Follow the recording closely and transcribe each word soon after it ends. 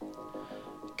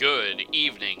Good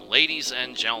evening, ladies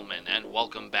and gentlemen, and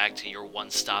welcome back to your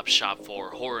one-stop shop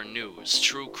for horror news,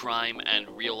 true crime,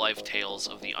 and real-life tales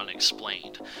of the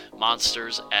unexplained.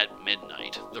 Monsters at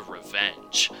Midnight, The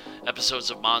Revenge.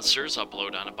 Episodes of Monsters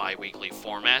upload on a bi-weekly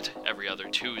format every other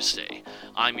Tuesday.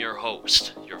 I'm your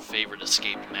host, your favorite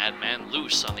escaped madman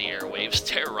loose on the airwaves,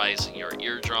 terrorizing your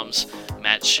eardrums,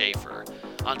 Matt Schaefer.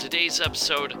 On today's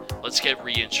episode, let's get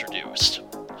reintroduced.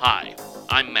 Hi,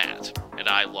 I'm Matt, and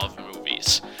I love movies.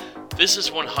 This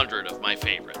is 100 of my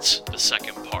favorites, the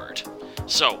second part.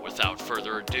 So, without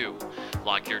further ado,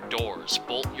 lock your doors,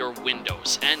 bolt your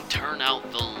windows, and turn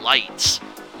out the lights.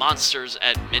 Monsters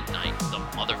at Midnight, the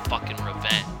motherfucking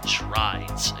revenge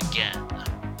rides again.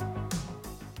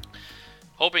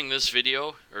 Hoping this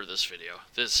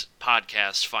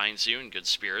podcast finds you in good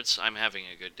spirits. I'm having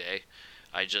a good day.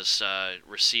 I just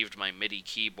received my MIDI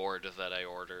keyboard that I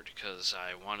ordered because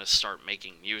I want to start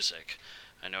making music.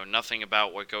 I know nothing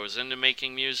about what goes into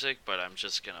making music, but I'm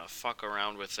just going to fuck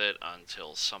around with it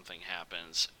until something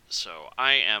happens. So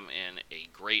I am in a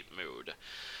great mood.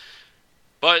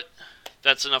 But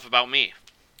that's enough about me.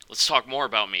 Let's talk more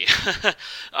about me.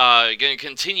 Going to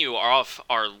continue off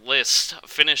our list,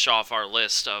 finish off our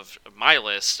list of my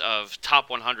list of top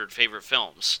 100 favorite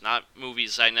films. Not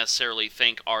movies I necessarily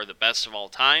think are the best of all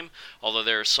time, although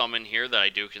there are some in here that I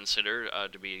do consider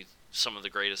to be some of the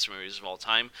greatest movies of all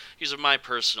time. These are my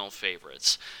personal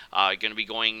favorites. Going to be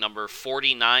going number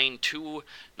 49 to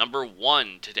number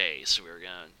 1 today. So we're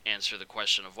going to answer the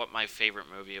question of what my favorite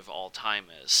movie of all time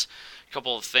is. A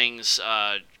couple of things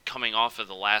coming off of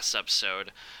the last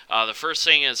episode. The first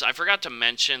thing is I forgot to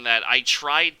mention that I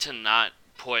tried to not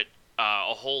put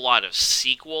a whole lot of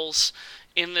sequels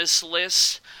in this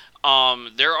list.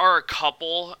 There are a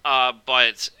couple,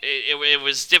 but it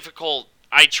was difficult.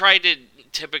 I tried to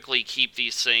typically keep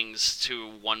these things to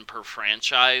one per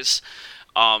franchise.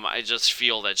 I just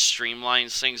feel that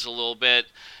streamlines things a little bit,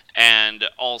 and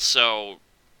also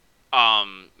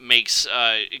makes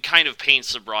it kind of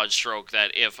paints the broad stroke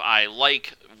that if I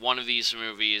like one of these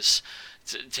movies,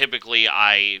 typically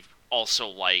I also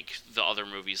like the other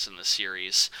movies in the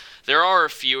series. There are a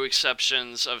few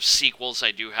exceptions of sequels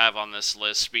I do have on this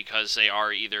list because they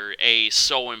are either A,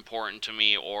 so important to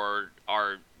me, or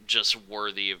are just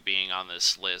worthy of being on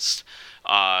this list,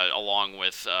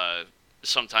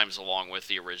 sometimes along with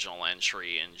the original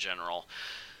entry in general.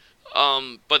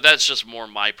 But that's just more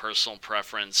my personal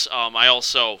preference. I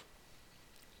also,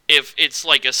 if it's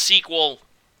like a sequel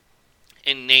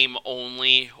in name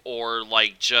only, or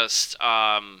like just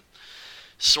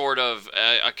sort of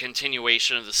a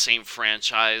continuation of the same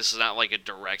franchise, not like a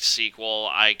direct sequel,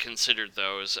 I considered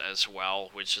those as well,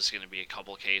 which is going to be a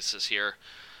couple cases here.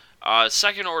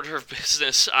 Second order of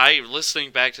business, listening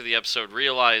back to the episode,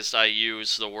 realized I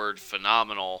used the word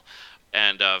phenomenal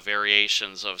and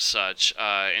variations of such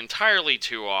entirely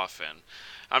too often.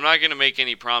 I'm not going to make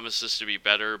any promises to be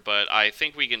better, but I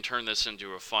think we can turn this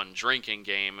into a fun drinking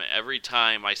game. Every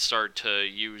time I start to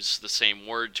use the same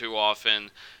word too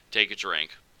often, take a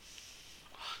drink.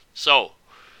 So,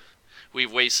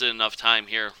 we've wasted enough time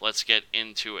here. Let's get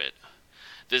into it.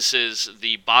 This is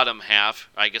the bottom half,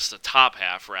 I guess the top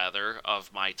half, rather,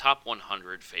 of my top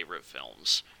 100 favorite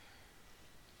films.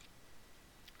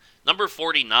 Number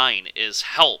 49 is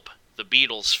Help, the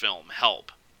Beatles film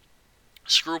Help.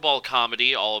 Screwball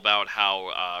comedy, all about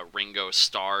how Ringo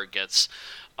Starr gets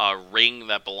a ring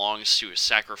that belongs to a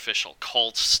sacrificial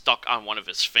cult stuck on one of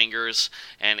his fingers,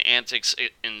 and antics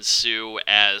ensue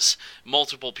as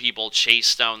multiple people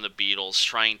chase down the Beatles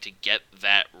trying to get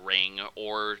that ring,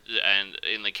 and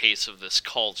in the case of this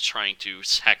cult, trying to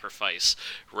sacrifice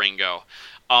Ringo.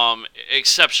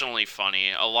 Exceptionally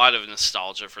funny. A lot of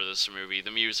nostalgia for this movie.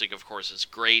 The music, of course, is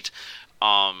great.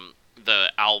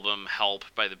 The album Help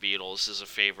by the Beatles is a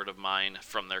favorite of mine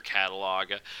from their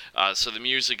catalog. So the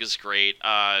music is great.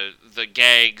 The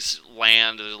gags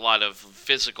land. There's a lot of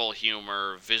physical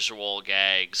humor, visual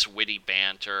gags, witty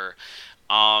banter.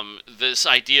 This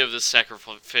idea of the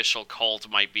sacrificial cult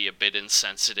might be a bit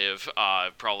insensitive,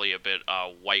 probably a bit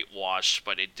whitewashed,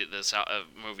 but this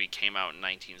movie came out in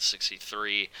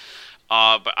 1963.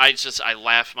 But I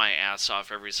laugh my ass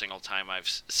off every single time I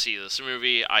see this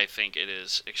movie. I think it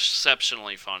is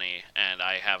exceptionally funny, and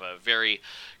I have a very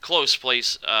close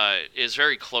place, is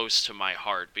very close to my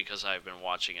heart because I've been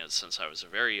watching it since I was a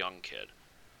very young kid.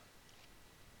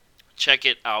 Check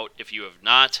it out if you have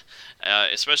not,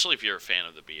 especially if you're a fan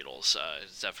of the Beatles.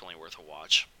 It's definitely worth a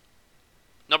watch.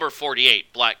 Number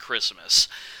 48, Black Christmas.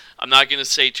 I'm not going to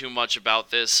say too much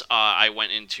about this. I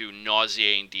went into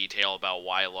nauseating detail about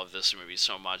why I love this movie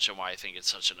so much and why I think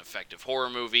it's such an effective horror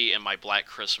movie in my Black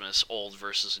Christmas old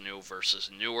versus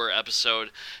newer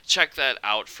episode. Check that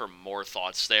out for more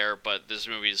thoughts there. But this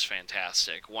movie is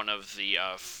fantastic. One of the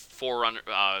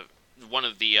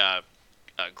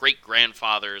great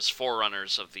grandfathers,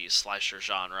 forerunners of the slasher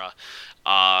genre.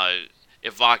 Uh,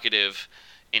 Evocative,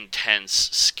 intense,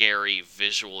 scary,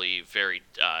 visually very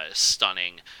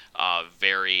stunning,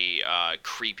 very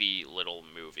creepy little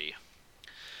movie.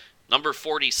 Number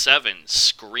 47,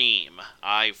 Scream.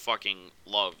 I fucking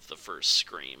love the first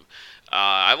Scream.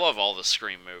 I love all the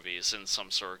Scream movies in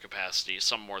some sort of capacity,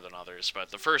 some more than others,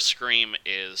 but the first Scream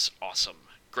is awesome.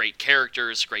 Great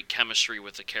characters, great chemistry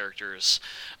with the characters.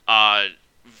 Uh,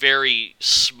 Very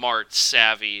smart,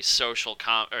 savvy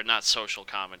or not social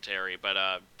commentary, but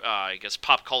I guess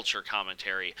pop culture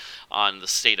commentary on the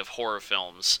state of horror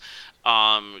films.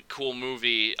 Cool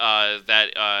movie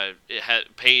that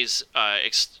pays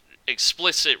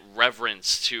explicit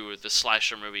reverence to the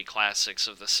slasher movie classics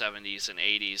of the 70s and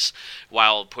 80s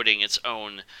while putting its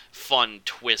own fun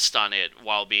twist on it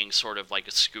while being sort of like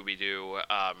a Scooby-Doo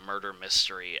murder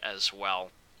mystery as well.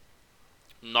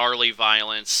 Gnarly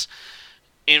violence,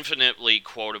 infinitely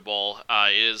quotable.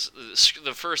 It is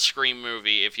the first Scream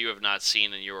movie. If you have not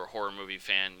seen and you're a horror movie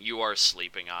fan, you are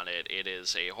sleeping on it. It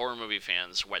is a horror movie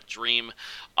fan's wet dream,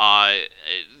 uh,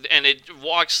 and it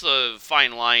walks the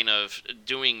fine line of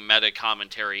doing meta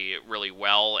commentary really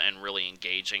well and really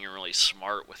engaging and really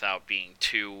smart without being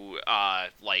too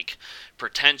like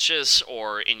pretentious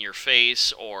or in your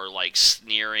face or like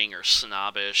sneering or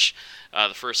snobbish.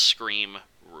 The first Scream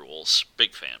rules.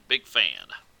 Big fan. Big fan.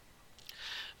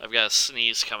 I've got a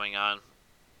sneeze coming on.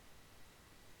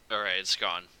 Alright, it's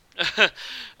gone.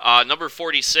 Number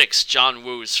 46, John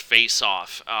Woo's Face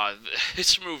Off.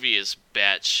 This movie is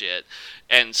batshit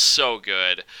and so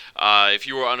good. If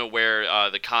you were unaware,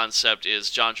 the concept is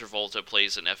John Travolta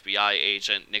plays an FBI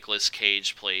agent. Nicolas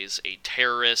Cage plays a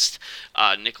terrorist.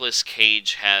 Nicolas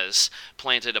Cage has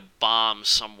planted a bomb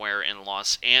somewhere in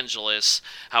Los Angeles.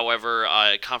 However,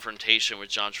 a confrontation with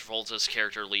John Travolta's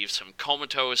character leaves him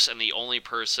comatose, and the only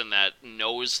person that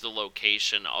knows the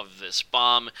location of this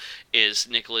bomb is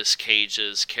Nicolas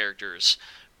Cage's character's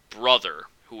brother,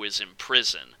 who is in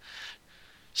prison.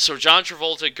 So John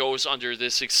Travolta goes under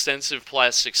this extensive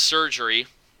plastic surgery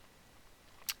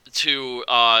to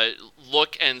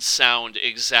look and sound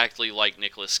exactly like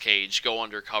Nicolas Cage, go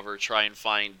undercover, try and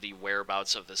find the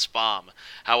whereabouts of this bomb.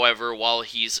 However, while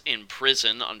he's in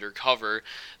prison undercover,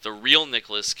 the real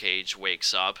Nicolas Cage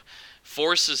wakes up,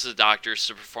 forces the doctors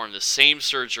to perform the same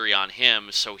surgery on him,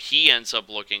 so he ends up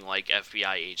looking like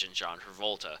FBI agent John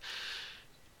Travolta.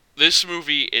 This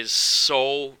movie is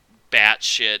so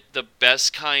batshit, the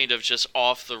best kind of just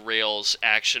off the rails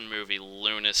action movie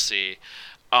lunacy.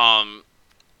 Um,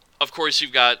 of course,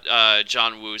 you've got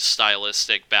John Woo's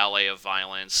stylistic ballet of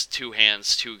violence, two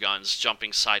hands, two guns,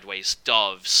 jumping sideways,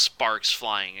 doves, sparks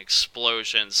flying,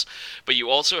 explosions. But you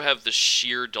also have the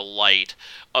sheer delight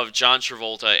of John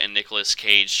Travolta and Nicolas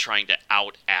Cage trying to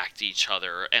outact each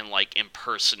other and, like,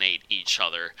 impersonate each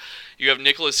other. You have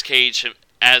Nicolas Cage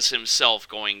as himself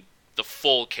going the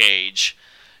full Cage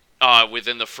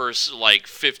within the first, like,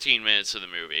 15 minutes of the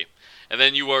movie. And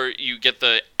then you get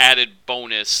the added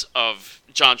bonus of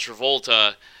John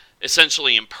Travolta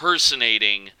essentially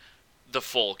impersonating the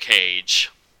full Cage.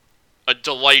 A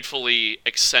delightfully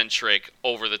eccentric,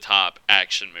 over-the-top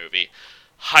action movie.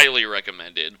 Highly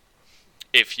recommended.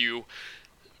 If you,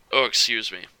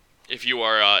 if you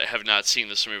are have not seen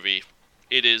this movie,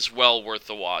 it is well worth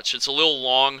the watch. It's a little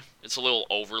long. It's a little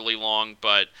overly long,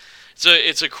 but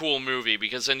it's a cool movie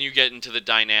because then you get into the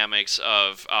dynamics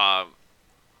of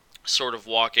sort of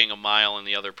walking a mile in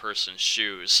the other person's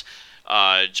shoes.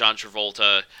 John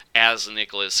Travolta, as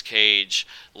Nicolas Cage,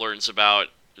 learns about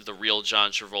the real John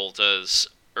Travolta's,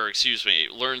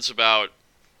 learns about,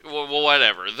 well,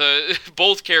 whatever.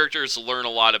 Both characters learn a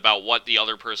lot about what the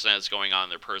other person has going on in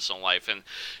their personal life, and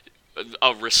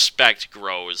a respect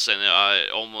grows, and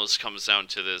it almost comes down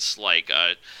to this, like,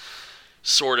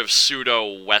 sort of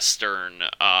pseudo-Western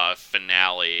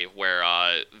finale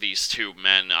where these two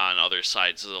men on other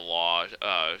sides of the law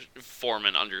form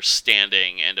an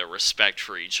understanding and a respect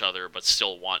for each other but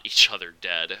still want each other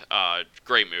dead.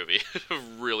 Great movie.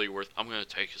 Really worth... I'm going to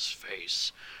take his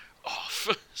face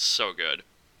off. So good.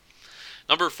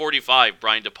 Number 45,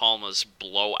 Brian De Palma's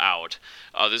Blowout.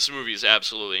 This movie is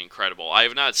absolutely incredible. I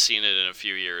have not seen it in a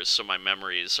few years, so my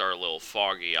memories are a little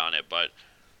foggy on it, but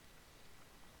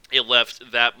it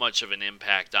left that much of an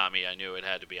impact on me. I knew it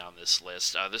had to be on this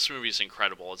list. This movie is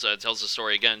incredible. It tells the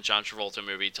story, again, John Travolta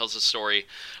movie. It tells the story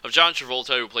of John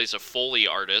Travolta, who plays a Foley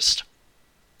artist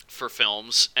for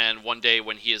films, and one day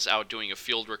when he is out doing a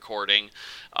field recording,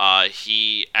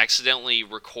 he accidentally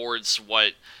records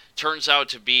what turns out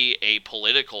to be a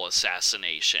political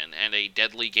assassination, and a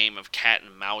deadly game of cat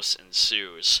and mouse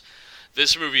ensues.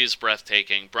 This movie is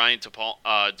breathtaking. Brian De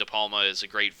Palma is a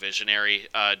great visionary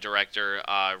director.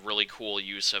 Really cool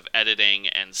use of editing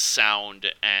and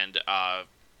sound and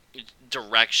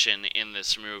direction in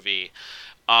this movie.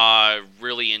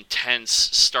 Really intense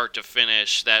start to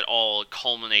finish that all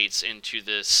culminates into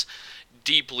this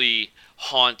deeply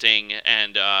haunting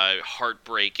and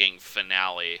heartbreaking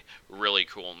finale. Really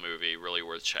cool movie. Really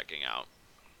worth checking out.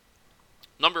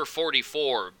 Number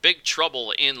 44, Big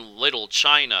Trouble in Little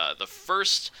China.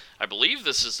 I believe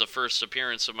this is the first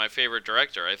appearance of my favorite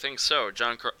director. I think so.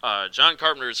 John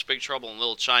Carpenter's Big Trouble in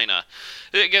Little China.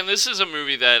 Again, this is a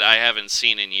movie that I haven't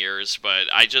seen in years, but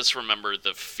I just remember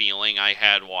the feeling I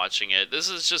had watching it. This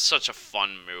is just such a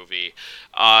fun movie.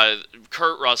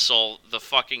 Kurt Russell, the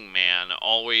fucking man,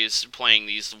 always playing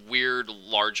these weird,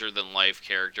 larger-than-life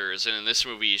characters, and in this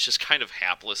movie he's just kind of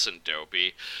hapless and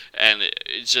dopey, and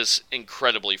it's just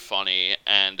incredibly funny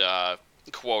and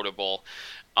quotable.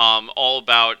 All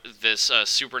about this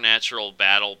supernatural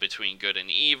battle between good and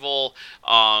evil,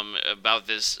 about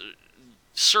this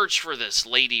search for this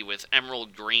lady with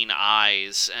emerald green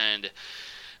eyes, and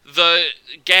the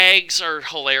gags are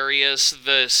hilarious.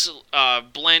 This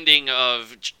blending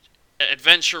of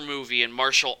adventure movie and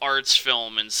martial arts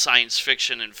film and science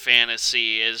fiction and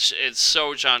fantasy is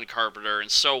so John Carpenter and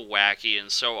so wacky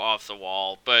and so off the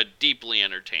wall, but deeply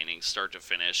entertaining start to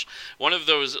finish.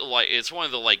 It's one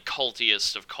of the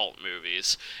cultiest of cult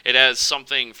movies. It has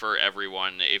something for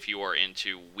everyone if you are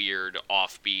into weird,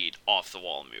 offbeat, off the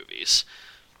wall movies.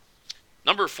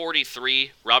 Number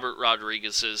 43, Robert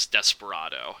Rodriguez's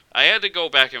Desperado. I had to go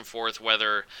back and forth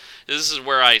whether, this is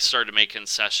where I started to make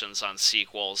concessions on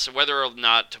sequels, whether or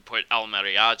not to put El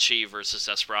Mariachi versus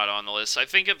Desperado on the list. I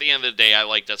think at the end of the day, I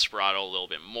like Desperado a little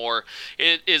bit more.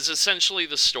 It is essentially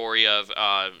the story of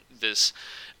this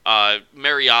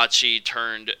mariachi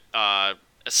turned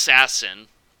assassin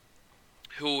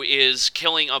who is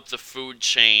killing up the food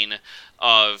chain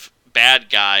of bad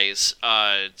guys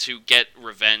to get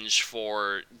revenge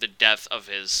for the death of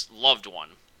his loved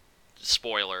one.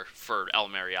 Spoiler for El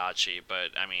Mariachi, but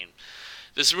I mean,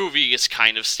 this movie is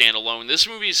kind of standalone. This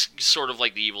movie is sort of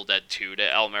like The Evil Dead 2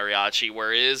 to El Mariachi,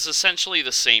 where it is essentially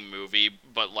the same movie,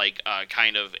 but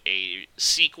kind of a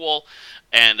sequel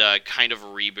and kind of a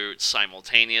reboot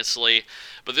simultaneously.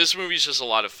 But this movie is just a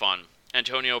lot of fun.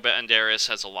 Antonio Banderas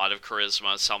has a lot of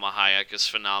charisma. Salma Hayek is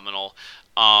phenomenal.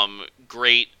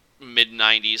 Great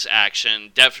mid-90s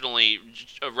action. Definitely,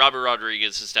 Robert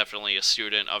Rodriguez is definitely a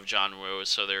student of John Woo,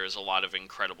 so there's a lot of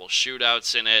incredible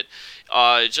shootouts in it.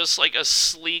 Just like a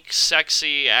sleek,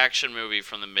 sexy action movie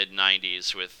from the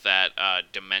mid-90s with that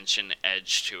dimension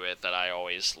edge to it that I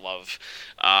always love.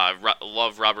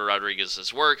 Love Robert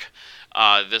Rodriguez's work.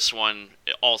 This one,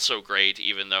 also great,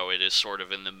 even though it is sort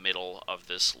of in the middle of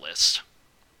this list.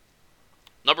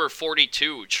 Number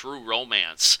 42, True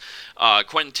Romance.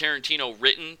 Quentin Tarantino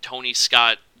written, Tony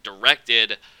Scott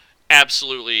directed.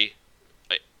 Absolutely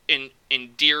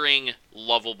endearing,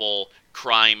 lovable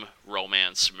crime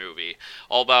romance movie.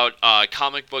 All about a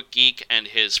comic book geek and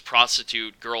his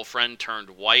prostitute girlfriend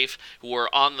turned wife who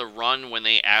are on the run when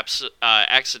they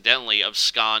accidentally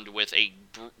abscond with a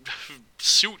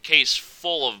suitcase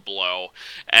full of blow,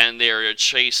 and they're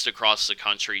chased across the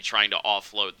country trying to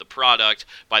offload the product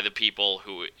by the people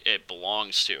who it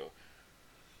belongs to.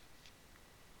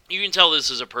 You can tell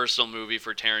this is a personal movie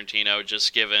for Tarantino,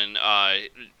 just given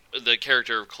the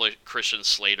character of Christian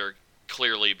Slater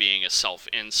clearly being a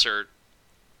self-insert.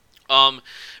 But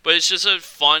it's just a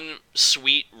fun,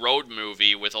 sweet road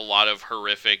movie with a lot of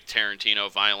horrific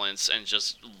Tarantino violence and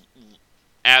just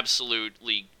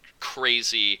absolutely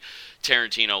crazy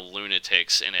Tarantino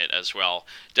lunatics in it as well.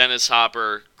 Dennis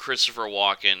Hopper, Christopher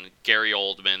Walken, Gary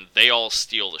Oldman, they all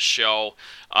steal the show.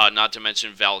 Not to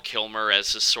mention Val Kilmer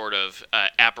as this sort of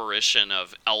apparition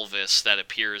of Elvis that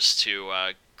appears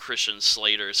to Christian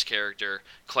Slater's character,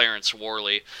 Clarence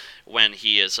Worley, when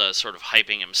he is sort of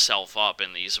hyping himself up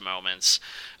in these moments.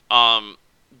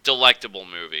 Delectable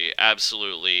movie,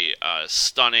 absolutely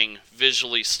stunning,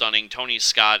 visually stunning. Tony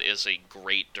Scott is a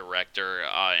great director,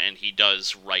 and he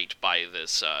does right by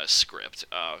this script.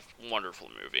 Wonderful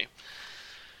movie.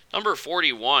 Number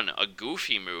 41, A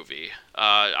Goofy Movie.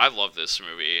 I love this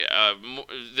movie.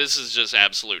 This is just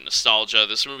absolute nostalgia.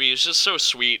 This movie is just so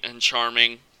sweet and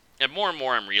charming and more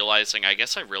I'm realizing I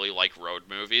guess I really like road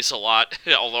movies a lot,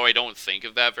 although I don't think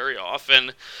of that very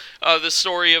often. The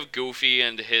story of Goofy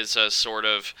and his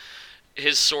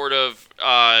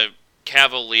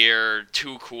cavalier,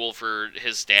 too cool for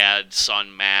his dad,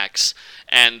 son Max,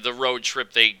 and the road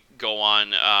trip they go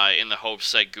on in the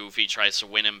hopes that Goofy tries to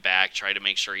win him back, try to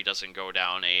make sure he doesn't go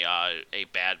down a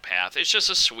bad path. It's just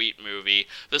a sweet movie.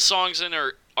 The songs in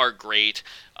it are great,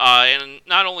 and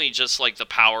not only just like the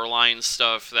power line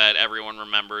stuff that everyone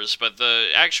remembers, but the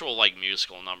actual like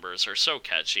musical numbers are so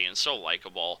catchy and so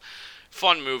likable.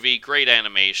 Fun movie, great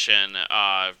animation,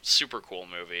 super cool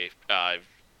movie.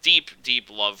 Deep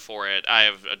love for it. I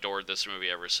have adored this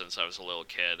movie ever since I was a little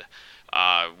kid.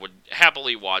 Would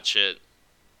happily watch it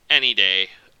any day,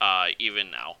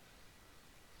 even now.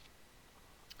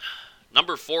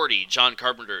 Number 40, John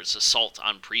Carpenter's Assault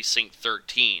on Precinct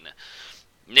 13.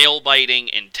 Nail-biting,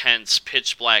 intense,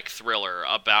 pitch-black thriller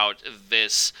about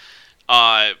this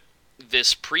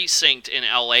precinct in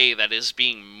LA that is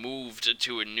being moved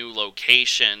to a new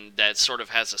location that sort of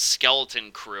has a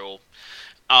skeleton crew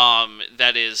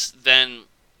that is then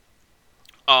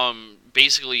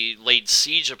basically laid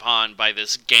siege upon by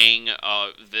this gang,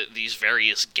 these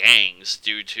various gangs,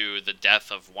 due to the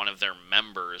death of one of their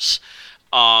members.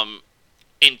 Um,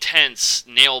 Intense,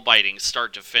 nail biting,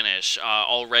 start to finish.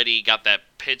 Already got that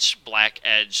pitch black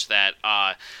edge that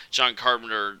John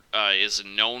Carpenter is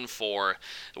known for,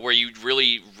 where you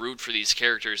really root for these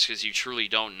characters because you truly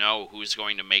don't know who's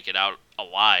going to make it out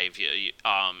alive.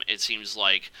 It seems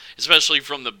like, especially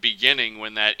from the beginning,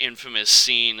 when that infamous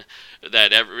scene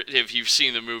that if you've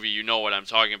seen the movie, you know what I'm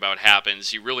talking about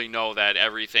happens. You really know that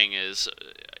everything's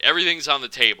on the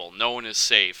table. No one is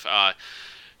safe.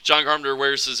 John Carpenter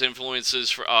wears his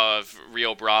influences of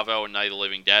Rio Bravo and Night of the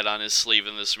Living Dead on his sleeve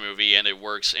in this movie, and it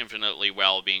works infinitely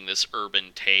well, being this urban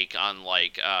take on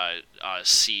like a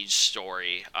siege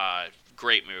story.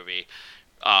 Great movie,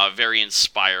 very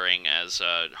inspiring as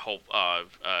an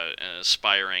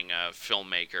aspiring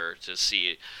filmmaker to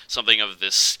see something of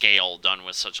this scale done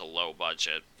with such a low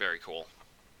budget. Very cool.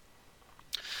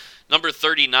 Number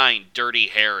 39, Dirty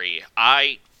Harry.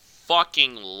 I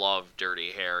fucking love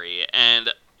Dirty Harry,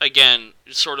 and again,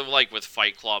 sort of like with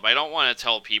Fight Club, I don't want to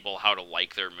tell people how to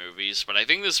like their movies, but I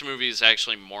think this movie is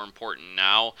actually more important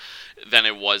now than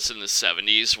it was in the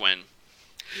 70s, when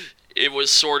it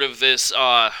was sort of this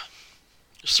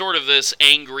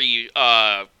angry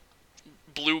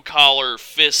blue collar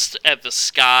fist at the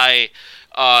sky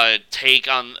take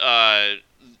on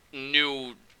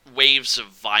new waves of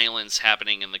violence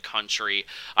happening in the country.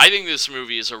 I think this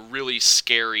movie is a really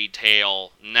scary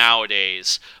tale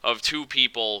nowadays of two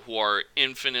people who are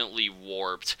infinitely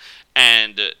warped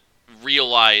and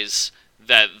realize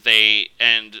that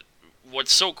and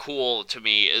what's so cool to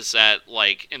me is that,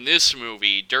 like, in this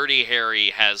movie, Dirty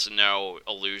Harry has no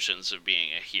illusions of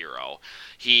being a hero.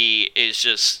 He is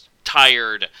just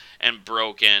tired and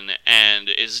broken and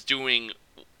is doing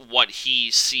what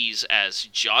he sees as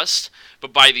just,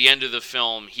 but by the end of the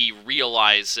film, he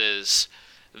realizes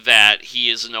that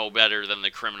he is no better than the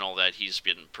criminal that he's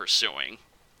been pursuing.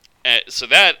 So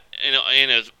that, in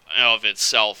and of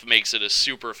itself, makes it a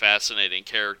super fascinating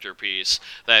character piece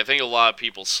that I think a lot of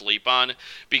people sleep on,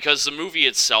 because the movie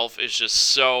itself is just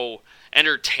so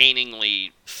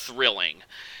entertainingly thrilling.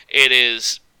 It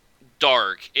is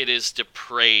dark, it is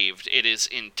depraved, it is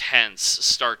intense,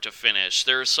 start to finish.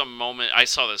 There are some moments, I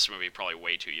saw this movie probably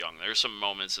way too young, there are some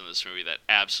moments in this movie that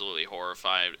absolutely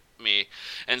horrified me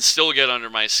and still get under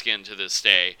my skin to this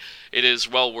day. It is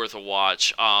well worth a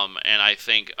watch, and I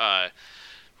think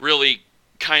really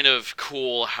kind of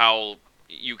cool how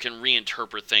you can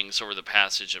reinterpret things over the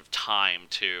passage of time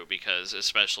too, because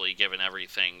especially given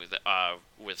everything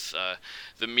with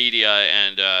the media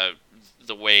and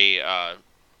the way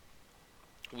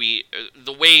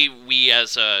we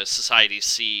as a society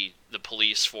see the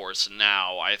police force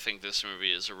now, I think this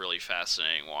movie is a really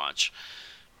fascinating watch.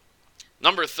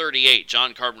 Number 38,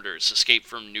 John Carpenter's Escape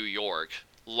from New York.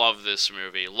 Love this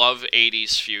movie. Love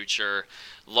 80s future.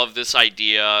 Love this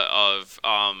idea of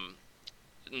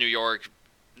New York,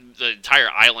 the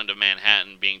entire island of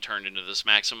Manhattan being turned into this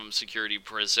maximum security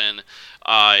prison.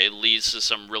 It leads to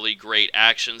some really great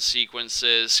action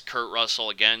sequences. Kurt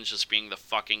Russell, again, just being the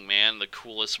fucking man, the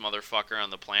coolest motherfucker on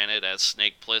the planet as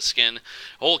Snake Plissken. The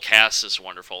whole cast is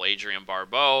wonderful. Adrienne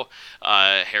Barbeau,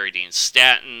 Harry Dean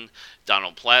Stanton,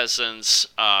 Donald Pleasence.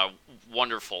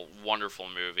 Wonderful, wonderful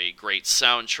movie. Great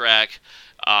soundtrack.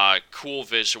 Cool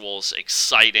visuals.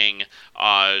 Exciting.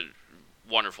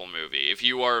 Wonderful movie. If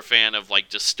you are a fan of like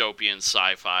dystopian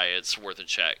sci-fi, it's worth a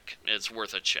check.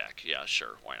 Yeah,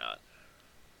 sure, why not?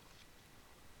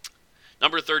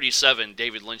 Number 37,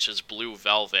 David Lynch's Blue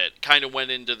Velvet. Kind of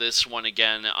went into this one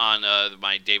again on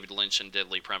my David Lynch and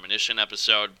Deadly Premonition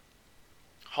episode.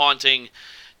 Haunting,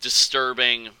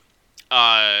 disturbing,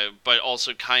 but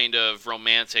also kind of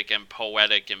romantic and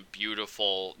poetic and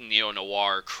beautiful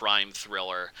neo-noir crime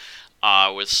thriller.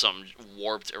 With some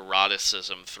warped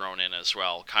eroticism thrown in as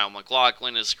well. Kyle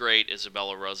MacLachlan is great.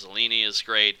 Isabella Rossellini is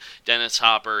great. Dennis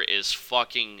Hopper is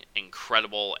fucking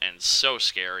incredible and so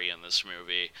scary in this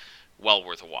movie. Well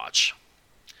worth a watch.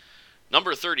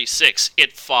 Number 36,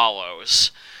 It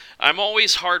Follows. I'm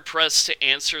always hard-pressed to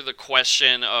answer the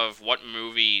question of what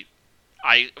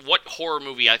horror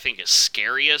movie I think is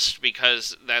scariest,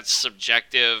 because that's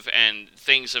subjective and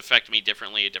things affect me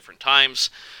differently at different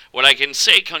times. What I can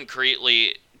say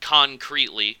concretely,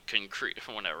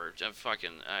 whatever,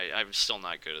 I'm still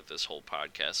not good at this whole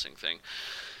podcasting thing.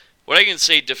 What I can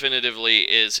say definitively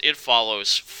is It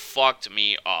Follows fucked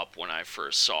me up when I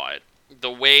first saw it.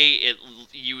 The way it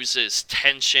uses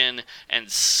tension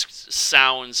and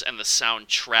sounds and the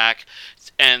soundtrack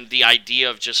and the idea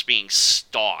of just being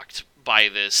stalked by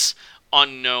this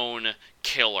unknown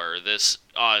killer, this,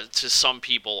 to some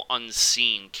people,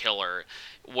 unseen killer,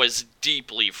 was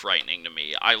deeply frightening to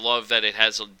me. I love that it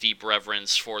has a deep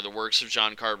reverence for the works of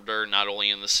John Carpenter, not only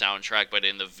in the soundtrack, but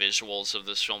in the visuals of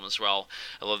this film as well.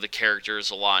 I love the characters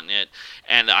a lot in it,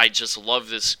 and I just love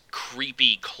this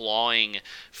creepy, clawing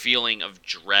feeling of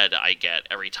dread I get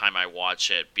every time I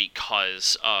watch it,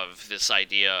 because of this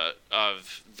idea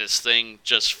of this thing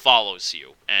just follows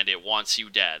you, and it wants you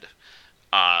dead.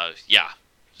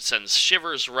 Sends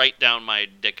shivers right down my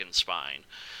dick and spine.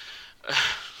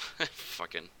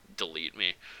 Fucking delete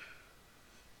me.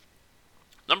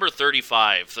 Number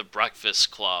 35, The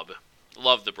Breakfast Club.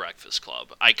 Love The Breakfast Club.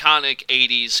 Iconic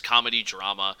 80s comedy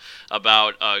drama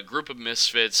about a group of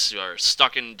misfits who are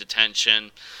stuck in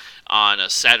detention on a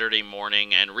Saturday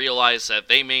morning and realize that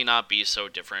they may not be so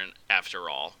different after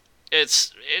all.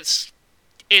 It's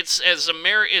as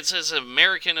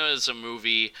American as a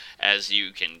movie as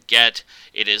you can get.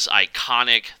 It is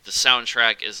iconic. The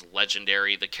soundtrack is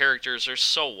legendary. The characters are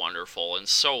so wonderful and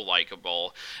so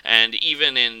likable. And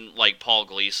even in, like, Paul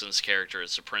Gleason's character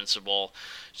as the principal,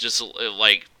 just,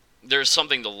 like, there's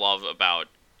something to love about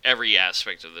every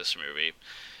aspect of this movie.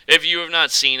 If you have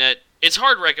not seen it, it's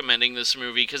hard recommending this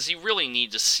movie because you really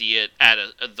need to see it at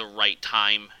the right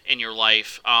time in your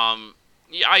life.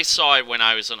 Yeah, I saw it when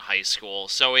I was in high school,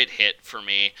 so it hit for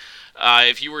me.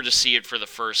 If you were to see it for the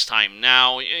first time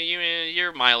now,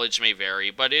 your mileage may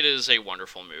vary, but it is a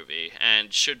wonderful movie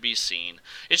and should be seen.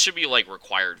 It should be like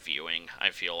required viewing,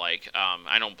 I feel like.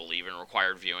 I don't believe in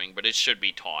required viewing, but it should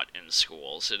be taught in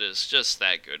schools. It is just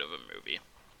that good of a movie.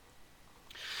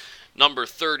 Number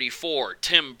 34,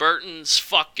 Tim Burton's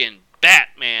fucking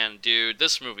Batman, dude.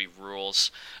 This movie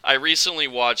rules. I recently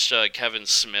watched Kevin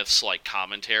Smith's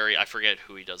commentary. I forget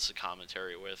who he does the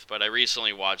commentary with, but I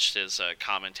recently watched his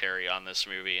commentary on this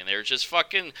movie, and they're just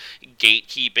fucking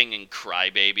gatekeeping and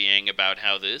crybabying about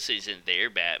how this isn't their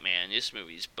Batman. This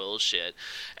movie's bullshit.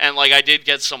 And I did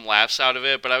get some laughs out of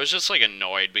it, but I was just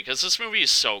annoyed because this movie is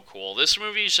so cool. This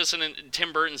movie is just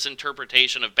Tim Burton's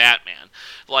interpretation of Batman.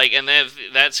 And if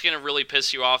that's gonna really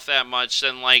piss you off that much,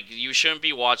 then you shouldn't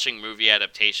be watching movie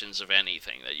adaptations of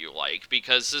anything that you like,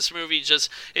 because this movie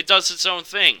it does its own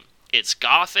thing. It's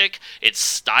gothic, it's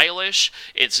stylish,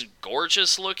 it's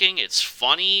gorgeous looking, it's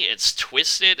funny, it's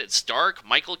twisted, it's dark.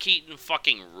 Michael Keaton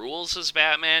fucking rules as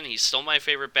Batman. He's still my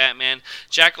favorite Batman.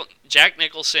 Jack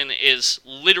Nicholson is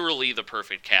literally the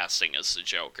perfect casting as the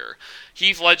Joker.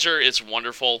 Heath Ledger is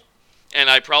wonderful, and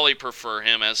I probably prefer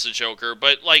him as the Joker,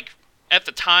 but at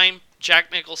the time,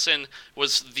 Jack Nicholson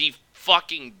was the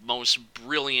fucking most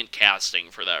brilliant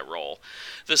casting for that role.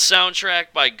 The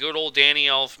soundtrack by good old Danny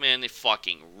Elfman, it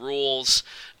fucking rules.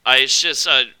 It's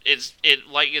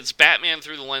Batman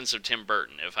through the lens of Tim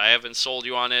Burton. If I haven't sold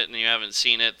you on it and you haven't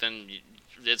seen it, then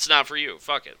it's not for you.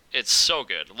 Fuck it. It's so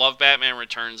good. Love Batman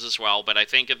Returns as well, but I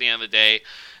think at the end of the day,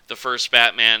 the first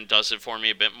Batman does it for me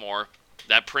a bit more.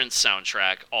 That Prince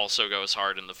soundtrack also goes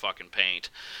hard in the fucking paint.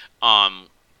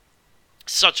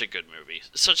 Such a good movie.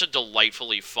 Such a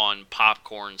delightfully fun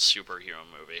popcorn superhero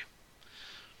movie.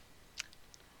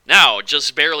 Now,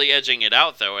 just barely edging it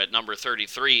out, though, at number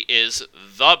 33 is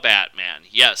The Batman.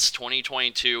 Yes,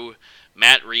 2022,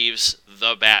 Matt Reeves'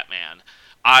 The Batman.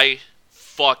 I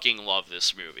fucking love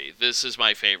this movie. This is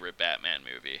my favorite Batman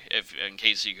movie, in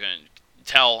case you couldn't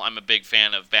tell, I'm a big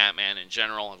fan of Batman in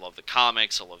general. I love the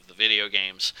comics, I love the video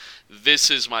games. This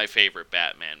is my favorite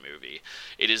Batman movie.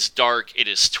 It is dark, it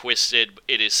is twisted,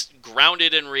 it is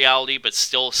grounded in reality, but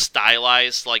still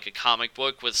stylized like a comic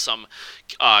book with some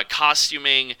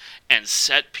costuming and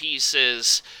set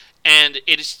pieces. And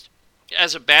it is,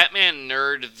 as a Batman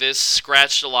nerd, this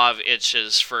scratched a lot of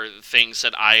itches for things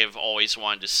that I have always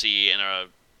wanted to see in a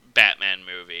Batman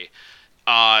movie.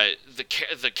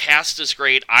 The cast is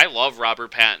great. I love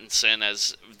Robert Pattinson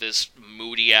as this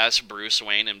moody ass Bruce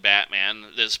Wayne in Batman.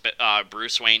 This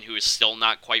Bruce Wayne who is still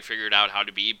not quite figured out how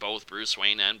to be both Bruce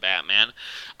Wayne and Batman.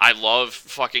 I love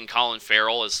fucking Colin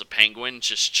Farrell as the Penguin,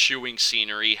 just chewing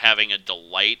scenery, having a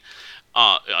delightful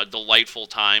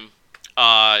time.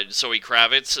 Zoe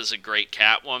Kravitz is a great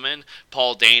Catwoman.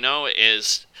 Paul Dano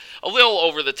is a little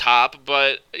over the top,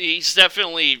 but he's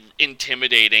definitely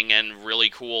intimidating and really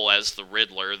cool as the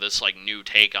Riddler. This like new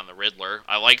take on the Riddler.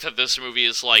 I like that this movie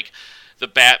is like the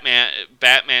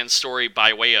Batman story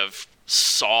by way of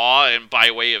Saw and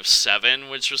by way of Seven,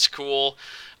 which was cool.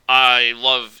 I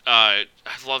love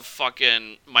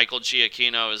fucking Michael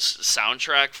Giacchino's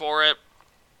soundtrack for it.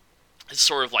 It's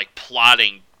sort of like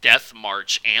plotting death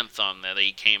march anthem that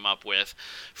he came up with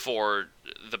for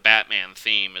the Batman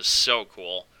theme is so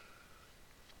cool.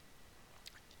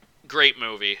 Great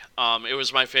movie. It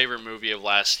was my favorite movie of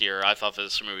last year. I thought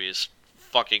this movie is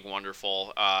fucking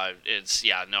wonderful. It's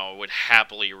yeah, no, would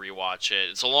happily rewatch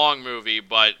it. It's a long movie,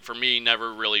 but for me,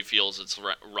 never really feels its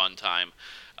runtime.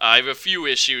 I have a few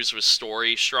issues with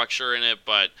story structure in it,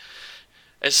 but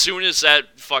as soon as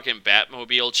that fucking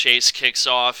Batmobile chase kicks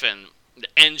off and the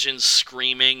engine's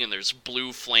screaming and there's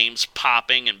blue flames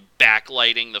popping and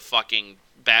backlighting the fucking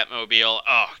Batmobile,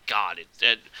 oh god,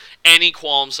 any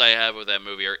qualms I have with that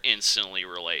movie are instantly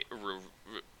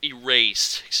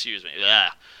erased. Excuse me.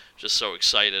 Ugh. Just so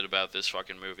excited about this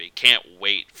fucking movie. Can't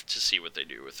wait to see what they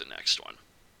do with the next one.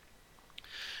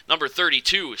 Number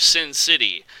 32, Sin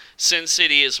City. Sin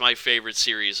City is my favorite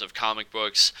series of comic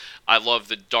books. I love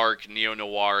the dark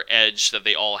neo-noir edge that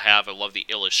they all have. I love the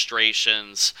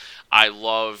illustrations. I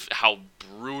love how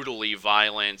brutally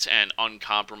violent and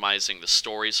uncompromising the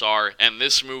stories are. And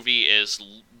this movie is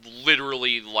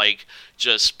literally like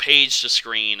just page to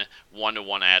screen,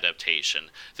 one-to-one adaptation.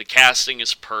 The casting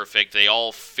is perfect. They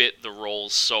all fit the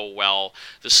roles so well.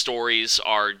 The stories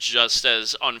are just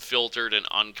as unfiltered and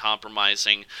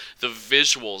uncompromising. The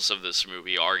visuals of this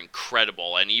movie are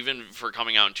incredible, and even for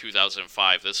coming out in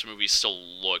 2005, this movie still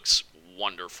looks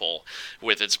wonderful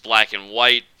with its black and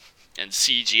white and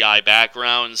CGI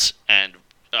backgrounds and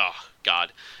oh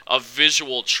god, a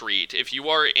visual treat. If you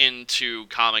are into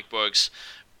comic books,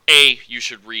 A, you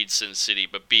should read Sin City,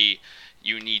 but B,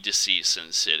 you need to see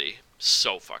Sin City.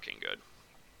 So fucking good.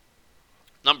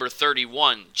 Number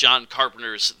 31, John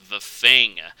Carpenter's The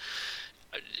Thing.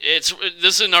 This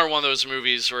is another one of those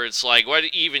movies where it's like, what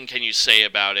even can you say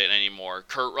about it anymore?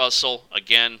 Kurt Russell,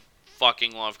 again,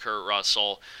 fucking love Kurt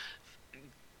Russell.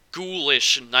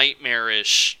 Ghoulish,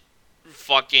 nightmarish,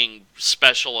 fucking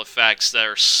special effects that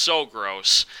are so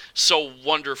gross, so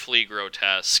wonderfully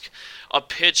grotesque. A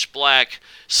pitch black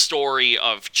story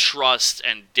of trust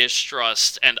and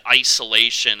distrust and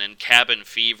isolation and cabin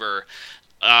fever.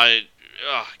 Oh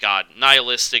god,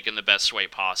 nihilistic in the best way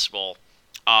possible.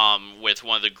 With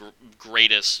one of the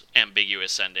greatest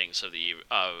ambiguous endings of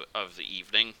the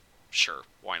evening. Sure,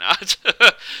 why not?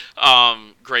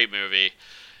 Great movie.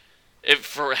 If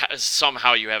for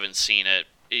somehow you haven't seen it,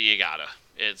 you gotta.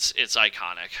 It's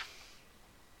iconic.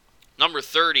 Number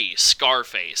 30,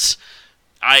 Scarface.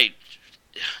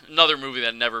 Another movie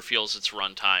that never feels its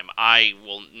runtime. I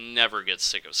will never get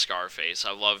sick of Scarface.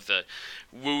 I love the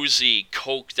woozy,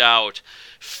 coked out,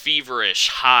 feverish,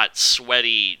 hot,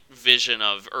 sweaty vision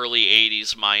of early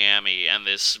 80s Miami and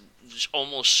this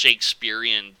almost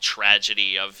Shakespearean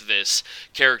tragedy of this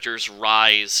character's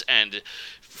rise and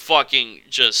fucking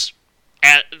just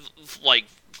like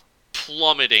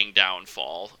plummeting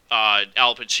downfall.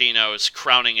 Al Pacino's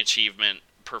crowning achievement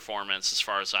performance as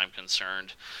far as I'm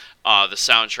concerned. The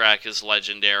soundtrack is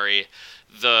legendary.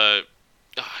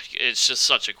 It's just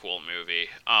such a cool movie.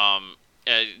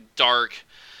 Dark.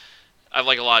 I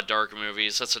like a lot of dark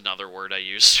movies. That's another word I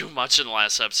used too much in the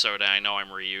last episode, and I know I'm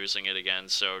reusing it again.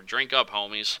 So drink up,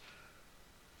 homies.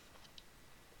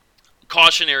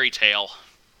 Cautionary Tale.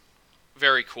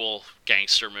 Very cool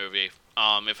gangster movie.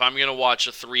 If I'm gonna watch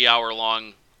a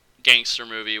 3-hour-long gangster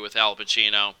movie with Al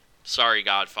Pacino, sorry,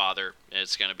 Godfather,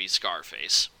 it's gonna be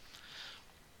Scarface.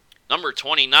 Number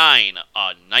 29,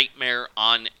 A Nightmare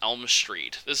on Elm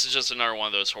Street. This is just another one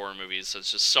of those horror movies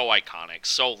that's just so iconic,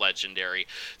 so legendary.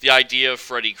 The idea of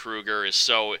Freddy Krueger is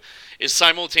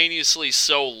simultaneously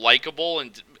so likable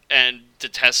and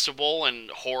detestable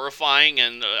and horrifying,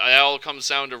 and it all comes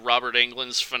down to Robert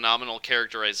Englund's phenomenal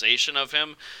characterization of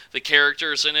him. The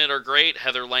characters in it are great.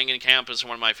 Heather Langenkamp is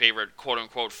one of my favorite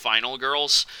quote-unquote final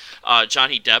girls.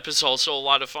 Johnny Depp is also a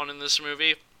lot of fun in this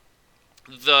movie.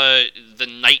 The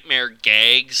nightmare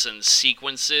gags and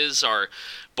sequences are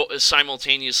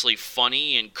simultaneously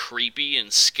funny and creepy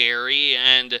and scary,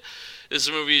 and this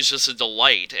movie is just a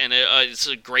delight, and it's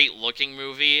a great looking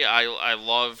movie. I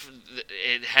love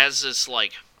it. Has this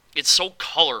like, it's so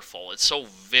colorful, it's so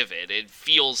vivid, it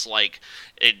feels like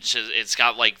it's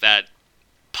got like that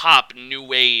pop new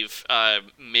wave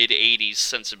mid 80s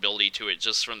sensibility to it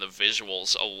just from the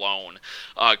visuals alone,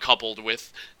 coupled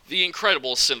with the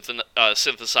incredible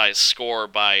synthesized score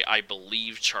by, I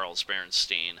believe, Charles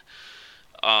Bernstein.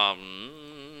 Come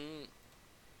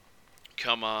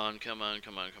on.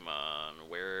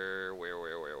 Where?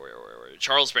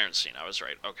 Charles Bernstein, I was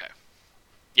right. Okay.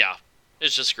 Yeah,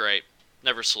 it's just great.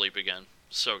 Never Sleep Again.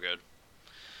 So good.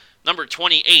 Number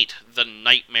 28, The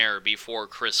Nightmare Before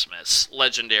Christmas.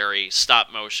 Legendary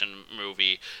stop-motion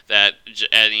movie that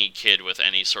any kid with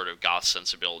any sort of goth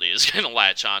sensibility is going to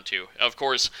latch onto. Of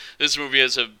course, this movie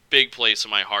has a big place in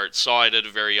my heart. Saw it at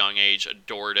a very young age,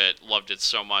 adored it, loved it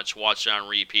so much, watched it on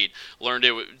repeat, learned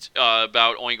it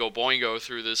about Oingo Boingo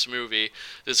through this movie.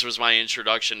 This was my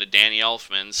introduction to Danny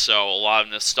Elfman, so a lot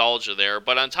of nostalgia there.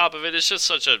 But on top of it, it's just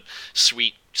such a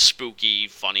sweet, spooky,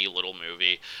 funny little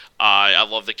movie. I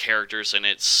love the characters in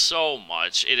it so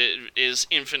much. It is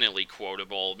infinitely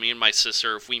quotable. Me and my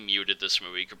sister, if we muted this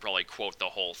movie, could probably quote the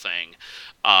whole thing.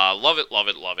 Love it, love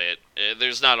it, love it.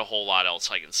 There's not a whole lot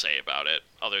else I can say about it,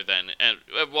 other than,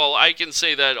 well, I can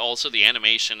say that also the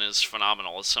animation is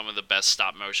phenomenal. It's some of the best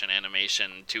stop-motion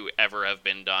animation to ever have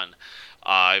been done.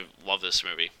 I love this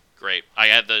movie. Great.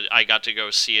 I got to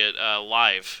go see it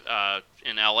live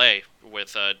in L.A.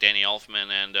 with Danny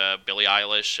Elfman and Billie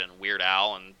Eilish and Weird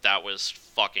Al, and that was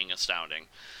fucking astounding.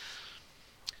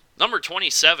 Number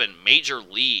 27, Major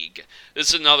League.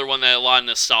 This is another one that a lot of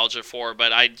nostalgia for,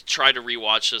 but I try to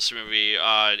rewatch this movie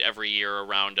every year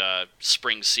around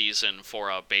spring season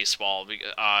for baseball,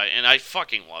 and I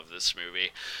fucking love this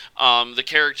movie. The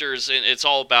characters, it's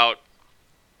all about,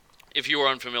 if you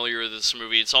are unfamiliar with this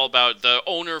movie, it's all about the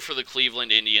owner for the Cleveland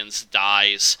Indians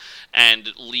dies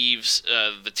and leaves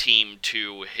the team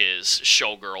to his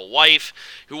showgirl wife,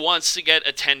 who wants to get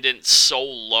attendance so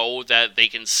low that they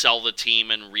can sell the team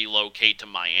and relocate to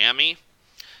Miami.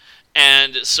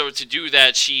 And so to do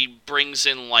that, she brings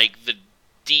in like the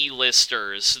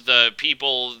D-listers, the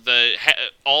people,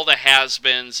 all the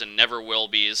has-beens and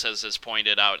never-will-be's, as is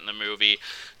pointed out in the movie,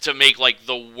 to make like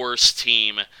the worst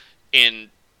team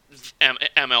in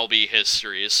MLB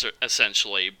history,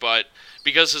 essentially. But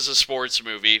because it's a sports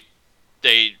movie,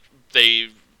 they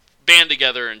band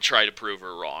together and try to prove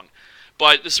her wrong.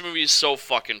 But this movie is so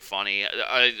fucking funny.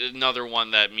 Another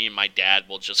one that me and my dad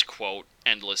will just quote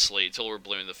endlessly till we're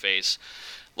blue in the face.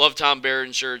 Love Tom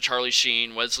Berenger, Charlie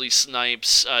Sheen, Wesley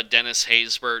Snipes, Dennis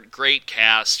Haysbert. Great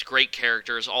cast, great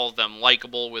characters, all of them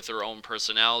likable with their own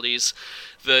personalities.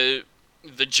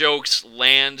 The jokes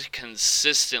land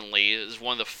consistently. It's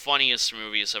one of the funniest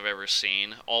movies I've ever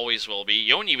seen. Always will be.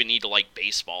 You don't even need to like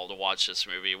baseball to watch this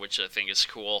movie, which I think is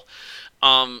cool.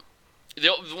 The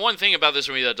one thing about this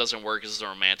movie that doesn't work is the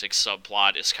romantic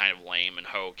subplot is kind of lame and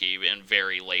hokey and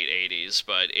very late 80s,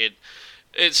 but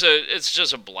it's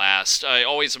just a blast. It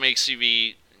always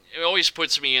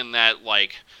puts me in that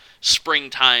like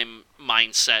springtime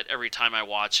mindset every time I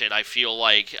watch it. I feel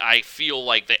like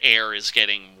the air is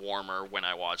getting warmer when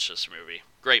I watch this movie.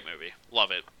 Great movie.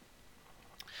 Love it.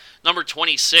 Number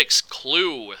 26,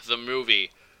 Clue, the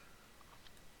movie.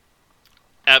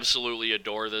 Absolutely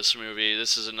adore this movie.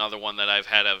 This is another one that I've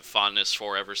had a fondness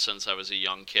for ever since I was a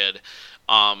young kid.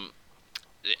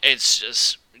 It's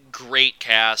just great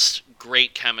cast,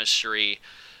 great chemistry.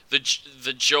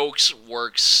 The jokes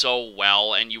work so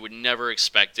well, and you would never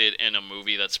expect it in a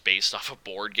movie that's based off a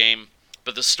board game.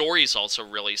 But the story's also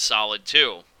really solid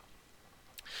too.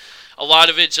 A lot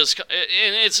of it and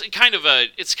it's kind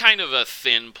of a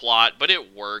thin plot, but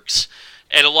it works.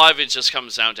 And a lot of it just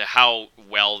comes down to how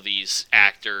well these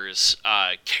actors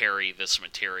carry this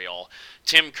material.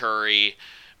 Tim Curry,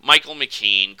 Michael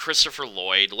McKean, Christopher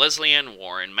Lloyd, Leslie Ann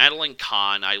Warren, Madeline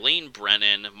Kahn, Eileen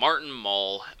Brennan, Martin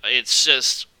Mull. It's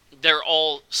just, they're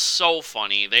all so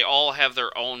funny. They all have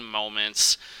their own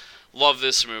moments. Love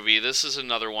this movie. This is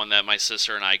another one that my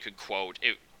sister and I could quote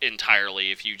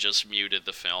entirely if you just muted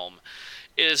the film.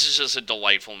 It is just a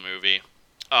delightful movie.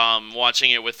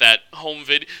 Watching it with that home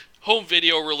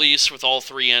video release with all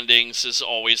three endings is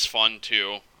always fun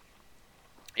too.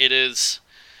 It is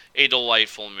a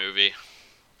delightful movie.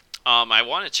 I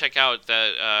want to check out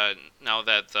that now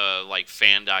that the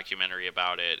fan documentary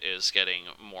about it is getting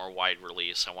more wide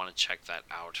release. I want to check that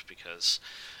out because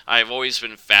I've always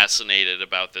been fascinated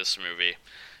about this movie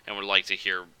and would like to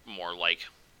hear more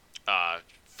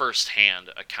first-hand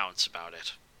accounts about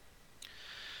it.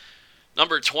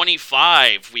 Number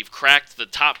 25, we've cracked the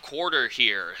top quarter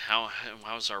here.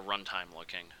 How's our runtime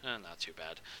looking? Not too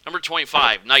bad. Number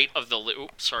 25, Night of the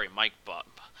Mike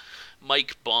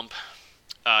bump.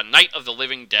 Night of the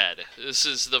Living Dead. This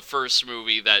is the first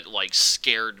movie that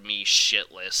scared me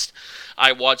shitless.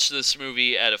 I watched this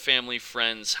movie at a family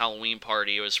friend's Halloween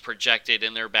party. It was projected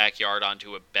in their backyard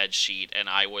onto a bed sheet, and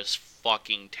I was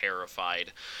fucking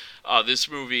terrified. This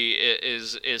movie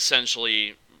is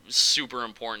essentially super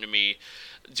important to me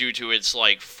due to its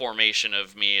formation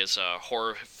of me as a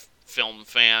horror film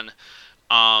fan,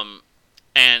 and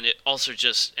it also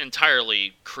just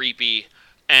entirely creepy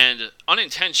and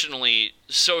unintentionally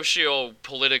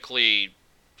socio-politically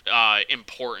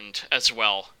important as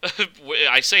well.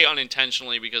 I say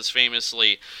unintentionally because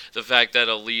famously the fact that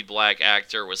a lead black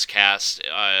actor was cast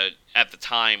at the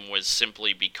time was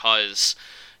simply because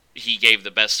he gave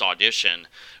the best audition.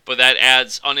 But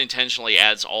that unintentionally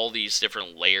adds all these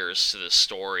different layers to the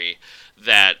story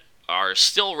that are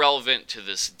still relevant to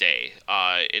this day.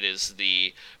 It is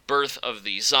the birth of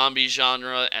the zombie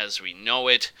genre as we know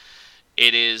it.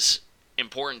 It is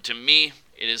important to me.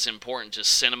 It is important to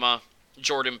cinema.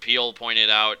 Jordan Peele pointed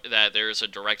out that there's a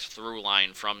direct through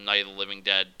line from Night of the Living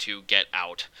Dead to Get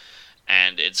Out,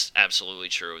 and it's absolutely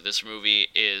true. This movie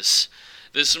is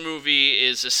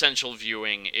essential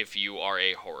viewing if you are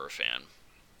a horror fan.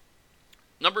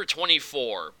 Number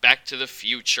 24, Back to the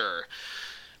Future.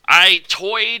 I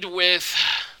toyed with...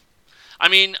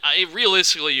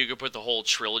 realistically, you could put the whole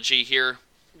trilogy here,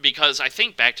 because I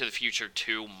think Back to the Future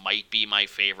 2 might be my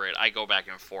favorite. I go back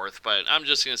and forth, but I'm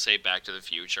just going to say Back to the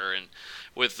Future, and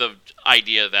with the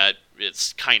idea that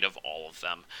it's kind of all of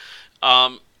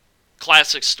them.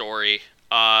 Classic story.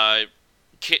 I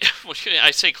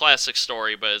say classic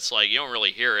story, but it's you don't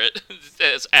really hear it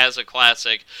as a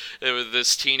classic.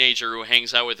 This teenager who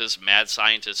hangs out with this mad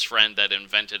scientist friend that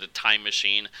invented a time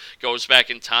machine, goes back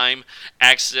in time,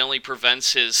 accidentally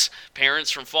prevents his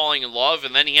parents from falling in love,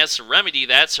 and then he has to remedy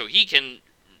that so he can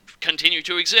continue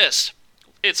to exist.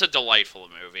 It's a delightful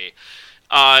movie.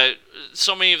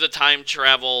 So many of the time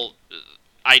travel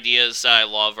ideas that I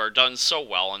love are done so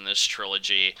well in this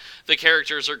trilogy. The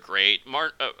characters are great.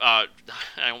 I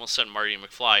almost said Marty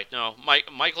McFly. No,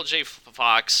 Michael J.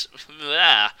 Fox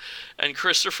and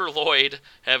Christopher Lloyd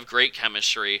have great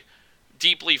chemistry.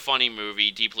 Deeply funny movie,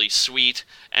 deeply sweet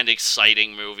and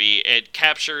exciting movie. It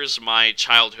captures my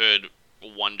childhood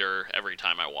wonder every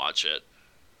time I watch it.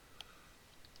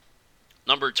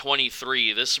 Number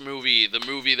 23, the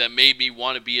movie that made me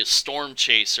want to be a storm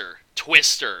chaser,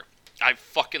 Twister. I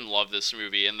fucking love this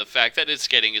movie, and the fact that it's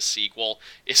getting a sequel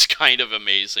is kind of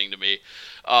amazing to me.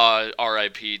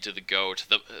 R.I.P. to the GOAT,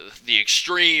 the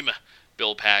extreme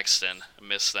Bill Paxton. I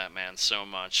miss that man so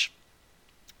much.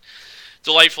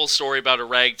 Delightful story about a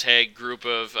ragtag group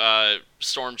of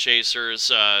storm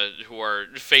chasers who are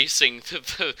facing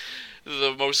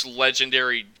the most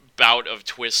legendary bout of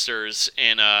twisters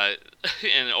in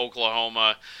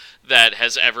Oklahoma that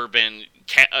has ever been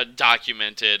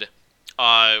documented.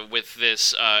 With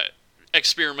this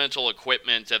experimental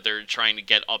equipment that they're trying to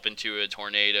get up into a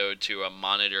tornado to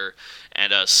monitor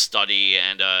and study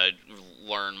and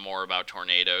learn more about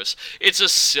tornadoes. It's a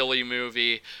silly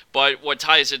movie, but what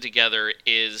ties it together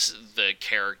is the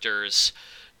characters.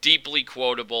 Deeply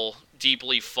quotable,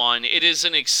 deeply fun. It is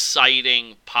an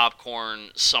exciting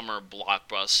popcorn summer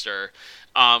blockbuster.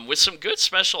 With some good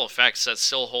special effects that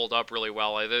still hold up really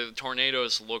well. The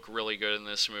tornadoes look really good in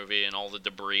this movie, and all the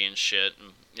debris and shit.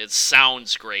 And it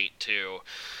sounds great too.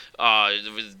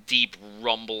 With deep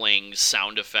rumbling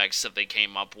sound effects that they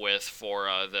came up with for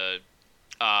the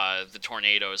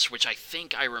tornadoes, which I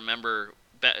think I remember.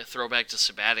 Throwback to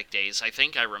Sabbatic days. I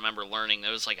think I remember learning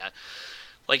there was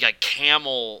a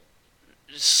camel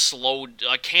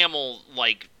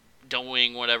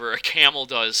doing whatever a camel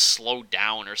does, slow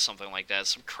down or something like that.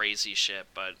 Some crazy shit,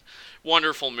 but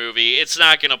wonderful movie. It's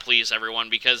not gonna please everyone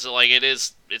because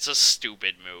it's a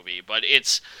stupid movie, but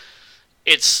it's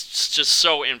just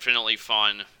so infinitely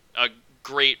fun. A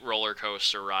great roller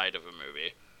coaster ride of a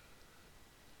movie.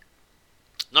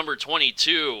 Number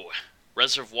 22,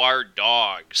 Reservoir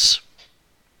Dogs.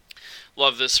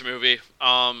 Love this movie.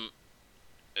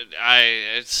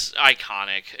 It's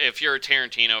iconic. If you're a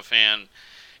Tarantino fan,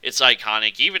 it's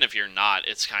iconic. Even if you're not,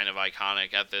 it's kind of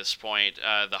iconic at this point.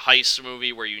 The heist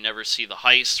movie where you never see the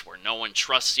heist, where no one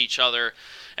trusts each other,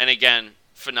 and again,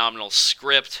 phenomenal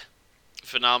script,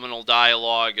 phenomenal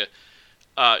dialogue.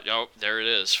 Oh, there it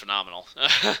is, phenomenal.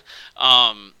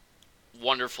 um,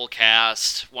 Wonderful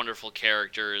cast, wonderful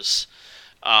characters.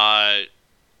 Uh,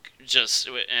 just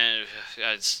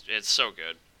it's so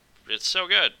good. It's so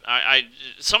good. I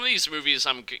some of these movies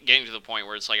I'm getting to the point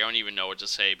where it's like I don't even know what to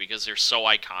say because they're so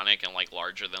iconic and like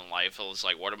larger than life. It's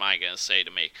like what am I gonna say to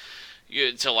make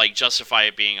to like justify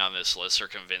it being on this list or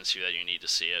convince you that you need to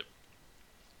see it.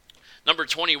 Number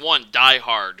 21, Die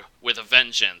Hard with a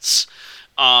Vengeance.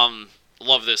 Um,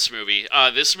 Love this movie.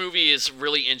 This movie is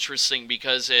really interesting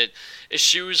because it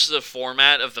eschews the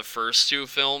format of the first two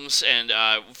films, and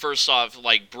first off,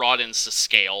 like broadens the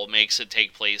scale, makes it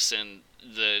take place in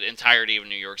the entirety of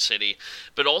New York City,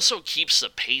 but also keeps the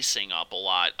pacing up a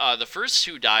lot. The first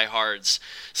two Die Hards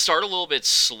start a little bit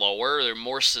slower; they're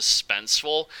more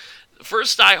suspenseful.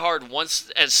 First Die Hard, once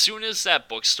as soon as that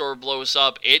bookstore blows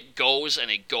up, it goes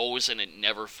and it goes and it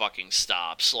never fucking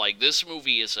stops. Like this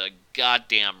movie is a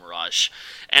goddamn rush,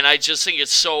 and I just think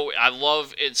I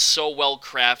love it's so well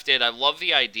crafted. I love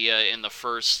the idea in the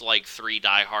first like three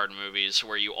Die Hard movies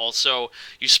where you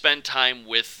spend time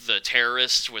with the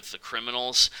terrorists, with the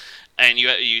criminals, and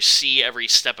you see every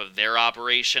step of their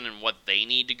operation and what they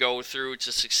need to go through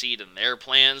to succeed in their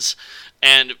plans,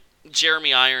 and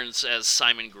Jeremy Irons as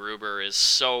Simon Gruber is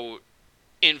so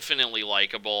infinitely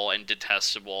likable and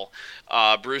detestable.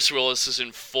 Bruce Willis is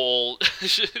in full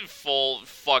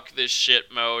fuck this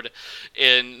shit mode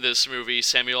in this movie.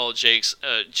 Samuel L.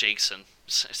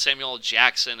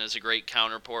 Jackson is a great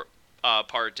counterpart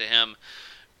part to him.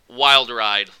 Wild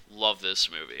ride. Love this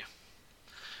movie.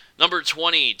 Number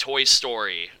 20, Toy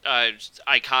Story.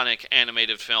 Iconic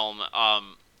animated film.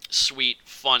 Sweet,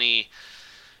 funny,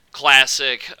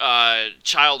 classic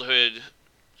childhood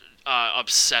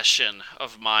obsession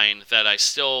of mine that I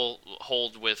still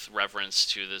hold with reverence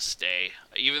to this day.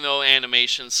 Even though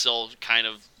animation's still kind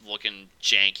of looking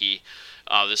janky,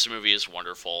 this movie is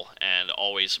wonderful and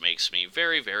always makes me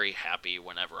very, very happy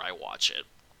whenever I watch it.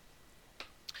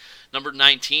 Number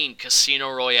 19, Casino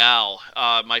Royale.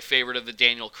 My favorite of the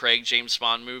Daniel Craig James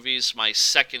Bond movies. My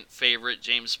second favorite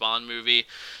James Bond movie.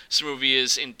 This movie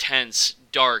is intense,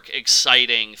 dark,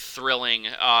 exciting, thrilling,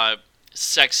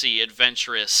 sexy,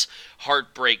 adventurous,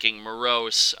 heartbreaking,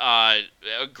 morose. A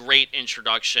great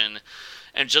introduction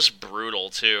and just brutal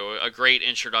too. A great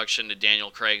introduction to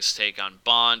Daniel Craig's take on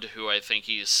Bond, who I think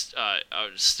he's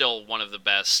still one of the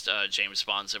best James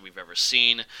Bonds that we've ever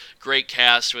seen. Great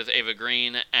cast with Eva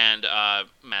Green and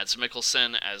Mads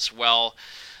Mikkelsen as well.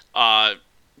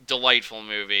 Delightful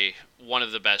movie, one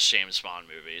of the best James Bond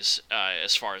movies,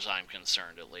 as far as I'm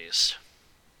concerned, at least.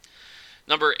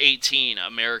 Number 18,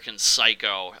 American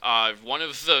Psycho. One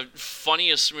of the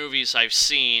funniest movies I've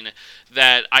seen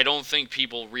that I don't think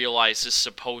people realize is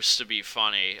supposed to be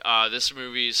funny. This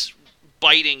movie's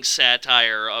biting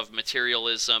satire of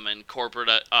materialism and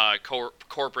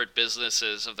corporate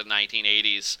businesses of the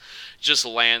 1980s just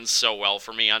lands so well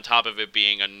for me, on top of it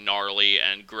being a gnarly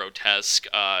and grotesque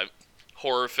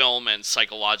horror film and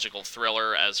psychological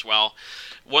thriller as well.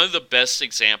 One of the best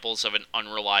examples of an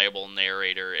unreliable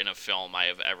narrator in a film I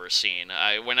have ever seen.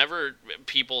 Whenever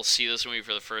people see this movie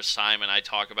for the first time and I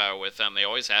talk about it with them, they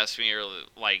always ask me,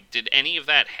 like, did any of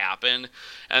that happen?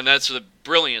 And that's the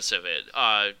brilliance of it.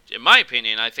 In my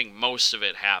opinion, I think most of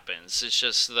it happens. It's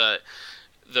just the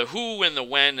who and the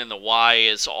when and the why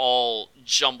is all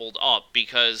jumbled up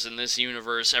because in this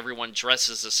universe everyone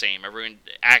dresses the same, everyone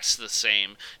acts the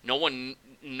same, no one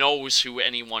knows who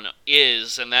anyone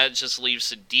is, and that just leaves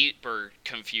to deeper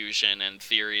confusion and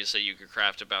theories that you could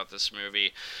craft about this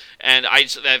movie. And I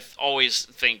always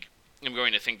think I'm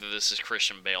going to think that this is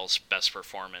Christian Bale's best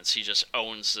performance. He just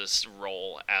owns this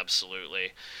role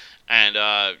absolutely. And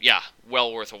yeah,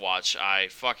 well worth a watch. I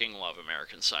fucking love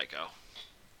American Psycho.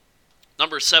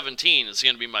 Number 17 is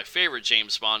going to be my favorite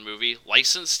James Bond movie,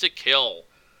 License to Kill.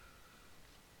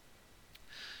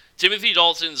 Timothy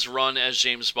Dalton's run as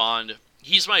James Bond,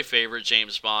 he's my favorite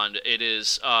James Bond. It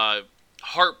is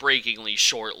heartbreakingly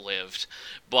short-lived,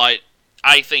 but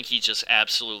I think he just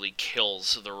absolutely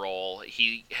kills the role.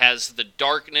 He has the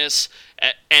darkness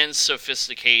and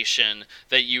sophistication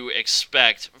that you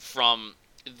expect from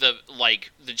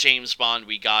the James Bond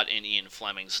we got in Ian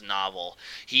Fleming's novel.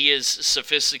 He is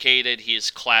sophisticated, he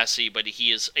is classy, but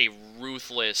he is a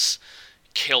ruthless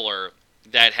killer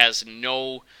that has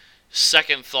no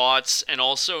second thoughts and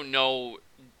also no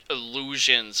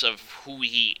illusions of who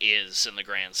he is in the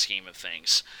grand scheme of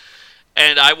things.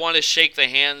 And I want to shake the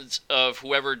hands of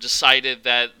whoever decided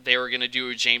that they were going to do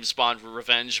a James Bond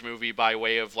revenge movie by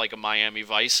way of like a Miami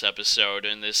Vice episode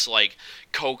and this like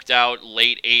coked out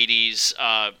late 80s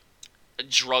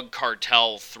drug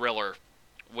cartel thriller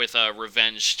with a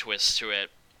revenge twist to it.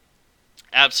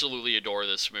 Absolutely adore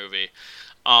this movie.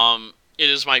 It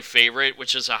is my favorite,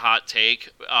 which is a hot take.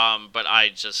 But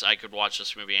I could watch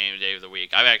this movie any day of the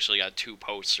week. I've actually got 2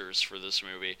 posters for this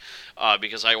movie,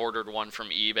 because I ordered one from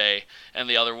eBay, and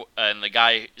the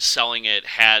guy selling it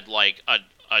had like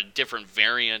a different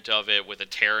variant of it with a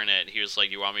tear in it. He was like,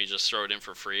 "You want me to just throw it in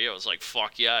for free?" I was like,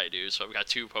 "Fuck yeah, I do." So I've got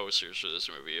 2 posters for this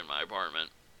movie in my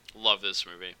apartment. Love this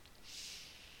movie.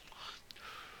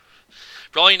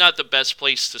 Probably not the best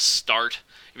place to start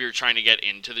if you're trying to get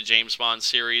into the James Bond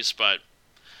series, but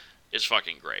it's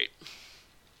fucking great.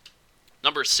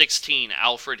 Number 16,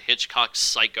 Alfred Hitchcock's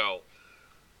Psycho.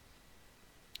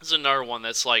 This is another one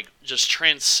that's like just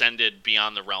transcended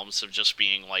beyond the realms of just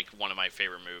being like one of my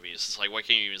favorite movies. It's like, what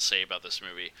can you even say about this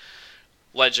movie?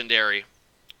 Legendary,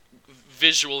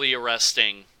 visually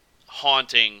arresting,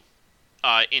 haunting,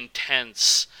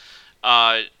 intense.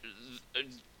 Uh,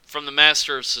 from the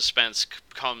master of suspense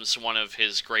comes one of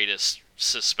his greatest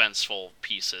suspenseful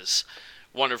pieces.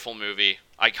 Wonderful movie,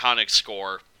 iconic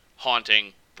score,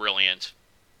 haunting, brilliant.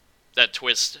 That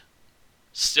twist,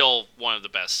 still one of the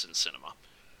best in cinema.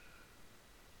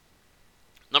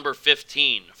 Number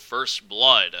 15, First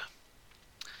Blood.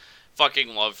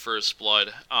 Fucking love First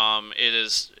Blood. It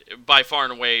is by far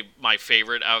and away my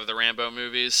favorite out of the Rambo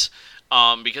movies.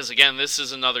 Because again, this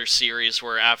is another series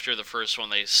where after the first one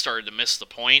they started to miss the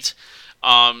point.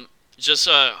 Just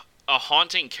a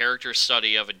haunting character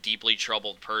study of a deeply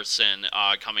troubled person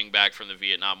coming back from the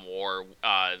Vietnam War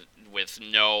with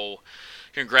no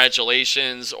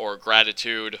congratulations or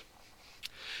gratitude,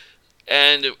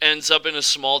 and ends up in a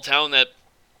small town that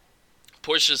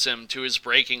pushes him to his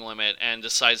breaking limit and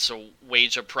decides to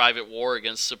wage a private war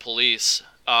against the police.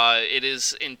 It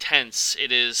is intense.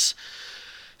 It is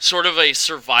sort of a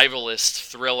survivalist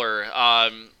thriller.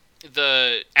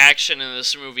 The action in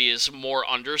this movie is more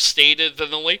understated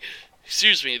than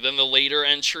the later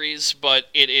entries, but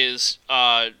it is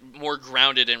more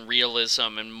grounded in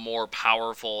realism and more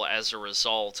powerful as a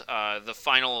result. The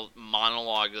final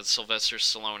monologue that Sylvester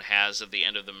Stallone has at the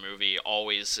end of the movie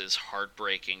always is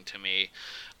heartbreaking to me.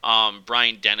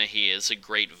 Brian Dennehy is a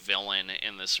great villain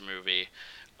in this movie.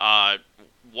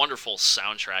 Wonderful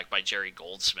soundtrack by Jerry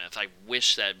Goldsmith. I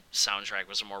wish that soundtrack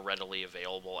was more readily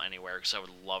available anywhere because I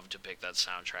would love to pick that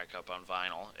soundtrack up on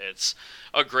vinyl. It's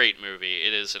a great movie.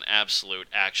 It is an absolute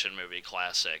action movie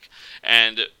classic.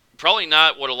 And probably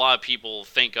not what a lot of people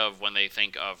think of when they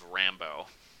think of Rambo,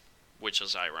 which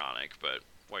is ironic, but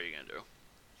what are you going to do?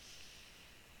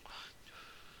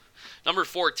 Number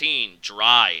 14,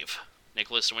 Drive.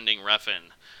 Nicholas Winding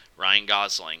Refn, Ryan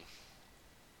Gosling.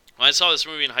 When I saw this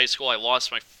movie in high school, I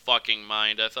lost my fucking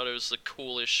mind. I thought it was the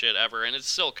coolest shit ever, and it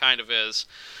still kind of is.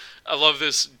 I love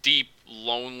this deep,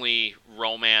 lonely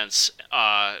romance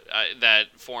that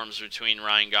forms between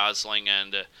Ryan Gosling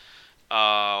and,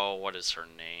 what is her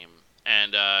name?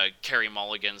 And Carey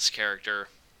Mulligan's character.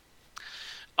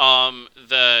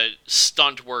 The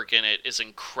stunt work in it is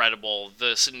incredible.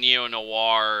 This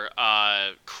neo-noir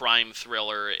crime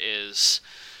thriller is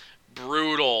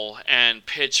brutal and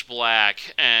pitch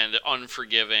black and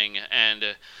unforgiving,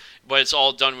 but it's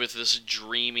all done with this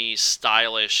dreamy,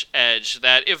 stylish edge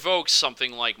that evokes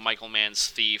something like Michael Mann's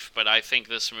Thief. But I think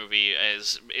this movie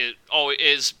is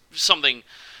something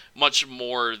much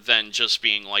more than just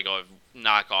being like a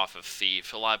knockoff of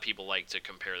Thief. A lot of people like to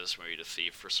compare this movie to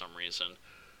Thief for some reason.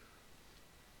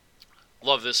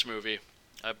 Love this movie.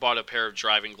 I bought a pair of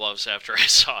driving gloves after I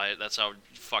saw it. That's how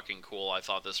fucking cool I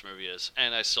thought this movie is.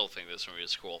 And I still think this movie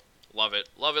is cool. Love it.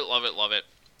 Love it, love it, love it.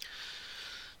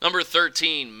 Number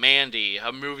 13, Mandy.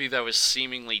 A movie that was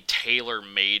seemingly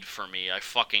tailor-made for me. I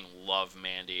fucking love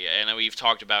Mandy. And we've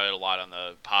talked about it a lot on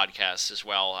the podcast as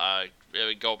well.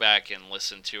 Go back and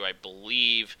listen to, I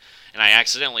believe, and I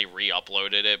accidentally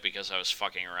re-uploaded it because I was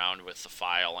fucking around with the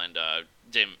file and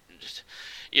didn't...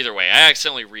 Either way, I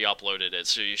accidentally re-uploaded it,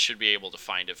 so you should be able to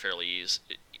find it fairly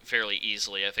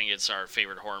easily. I think it's our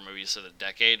favorite horror movies of the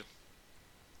decade.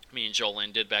 Me and Joe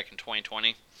Lynn did back in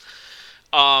 2020.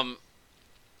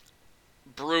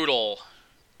 Brutal,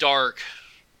 dark,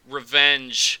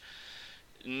 revenge,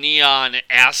 neon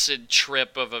acid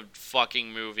trip of a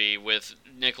fucking movie with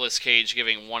Nicolas Cage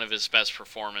giving one of his best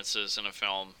performances in a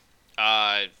film.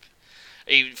 A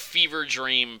fever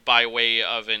dream by way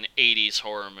of an 80s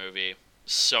horror movie.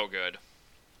 So good.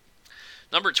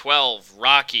 Number 12,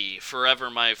 Rocky, forever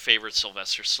my favorite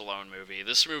Sylvester Stallone movie.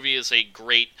 This movie is a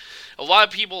lot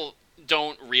of people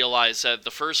don't realize that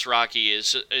the first Rocky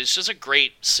is just a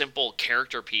great, simple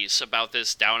character piece about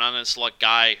this down on his luck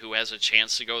guy who has a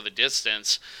chance to go the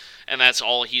distance, and that's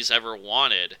all he's ever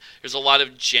wanted. There's a lot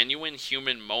of genuine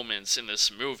human moments in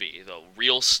this movie. The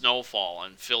real snowfall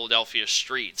on Philadelphia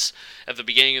streets at the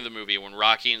beginning of the movie when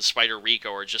Rocky and Spider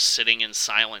Rico are just sitting in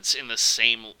silence in the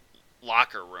same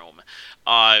locker room.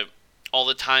 Uh, all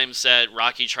the times that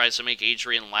Rocky tries to make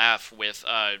Adrian laugh with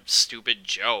a stupid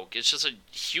joke. It's just a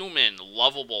human,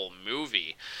 lovable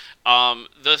movie.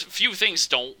 The few things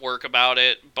don't work about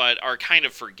it, but are kind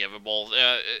of forgivable.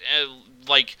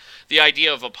 Like the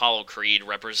idea of Apollo Creed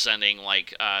representing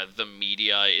the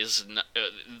media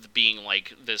being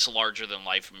like this larger than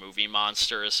life movie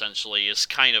monster essentially is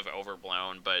kind of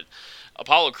overblown. But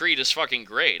Apollo Creed is fucking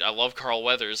great. I love Carl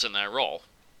Weathers in that role.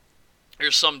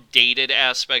 There's some dated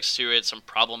aspects to it, some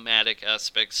problematic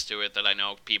aspects to it that I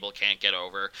know people can't get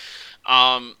over.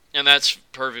 And that's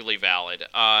perfectly valid.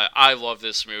 I love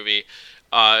this movie.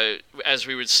 As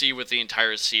we would see with the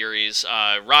entire series,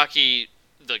 Rocky,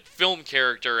 the film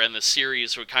character, and the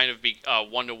series would kind of be a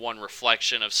one-to-one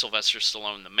reflection of Sylvester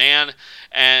Stallone, the man.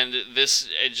 And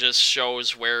it just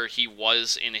shows where he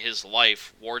was in his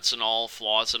life, warts and all,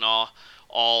 flaws and all.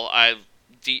 I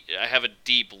have a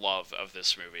deep love of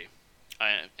this movie.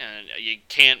 And you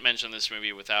can't mention this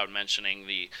movie without mentioning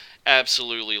the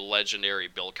absolutely legendary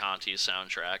Bill Conti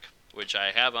soundtrack, which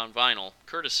I have on vinyl,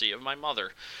 courtesy of my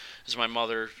mother, as my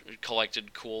mother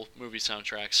collected cool movie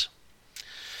soundtracks.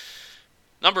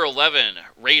 Number 11,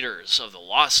 Raiders of the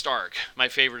Lost Ark, my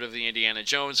favorite of the Indiana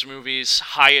Jones movies.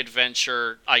 High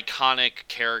adventure, iconic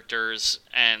characters,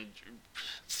 and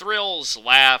thrills,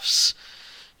 laughs,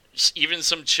 even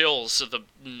some chills to the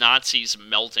Nazis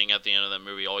melting at the end of the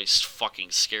movie always fucking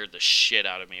scared the shit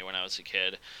out of me when I was a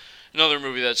kid. Another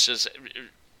movie that's just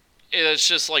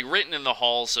like written in the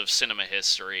halls of cinema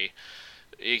history.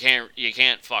 You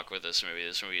can't fuck with this movie.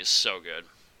 This movie is so good.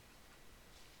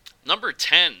 Number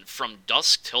 10, From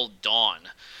Dusk Till Dawn.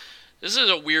 This is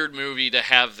a weird movie to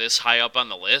have this high up on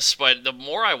the list, but the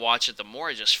more I watch it, the more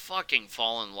I just fucking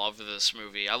fall in love with this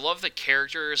movie. I love the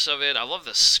characters of it. I love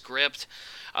the script.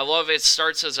 I love it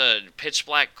starts as a pitch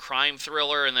black crime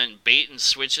thriller and then bait and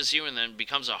switches you and then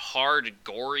becomes a hard,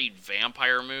 gory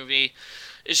vampire movie.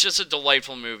 It's just a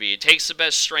delightful movie. It takes the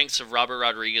best strengths of Robert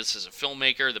Rodriguez as a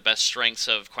filmmaker, the best strengths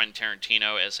of Quentin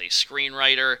Tarantino as a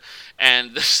screenwriter,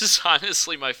 and this is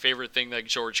honestly my favorite thing that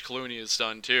George Clooney has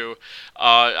done too.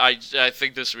 I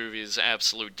think this movie is an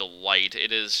absolute delight.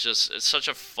 It's such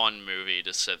a fun movie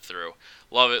to sit through.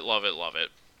 Love it, love it, love it.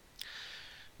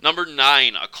 Number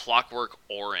 9, A Clockwork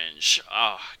Orange.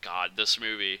 Oh, God, this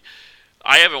movie.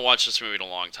 I haven't watched this movie in a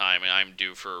long time, and I'm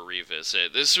due for a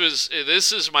revisit. This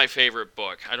is my favorite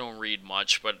book. I don't read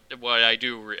much, but what I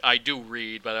do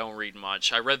read, but I don't read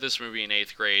much. I read this movie in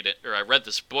 8th grade, or I read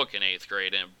this book in 8th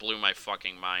grade, and it blew my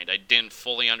fucking mind. I didn't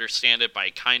fully understand it, but I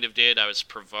kind of did. I was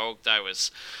provoked. I was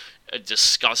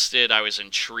disgusted, I was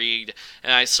intrigued,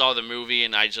 and I saw the movie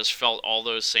and I just felt all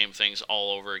those same things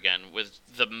all over again with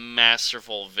the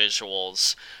masterful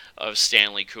visuals of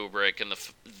Stanley Kubrick and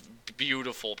the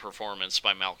beautiful performance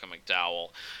by Malcolm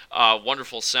McDowell.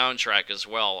 Wonderful soundtrack as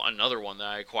well, another one that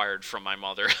I acquired from my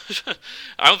mother.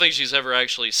 I don't think she's ever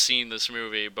actually seen this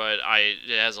movie, but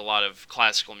it has a lot of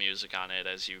classical music on it,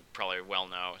 as you probably well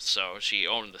know, so she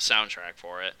owned the soundtrack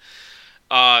for it.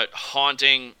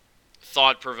 Haunting,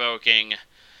 thought-provoking,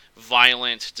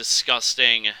 violent,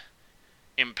 disgusting,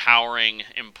 empowering,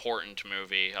 important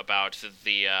movie about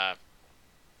the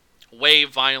way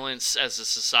violence as a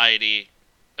society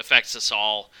affects us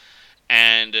all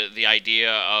and the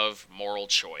idea of moral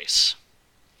choice.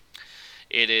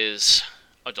 It is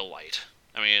a delight.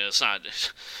 I mean, it's not...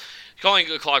 Calling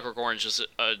A Clockwork Orange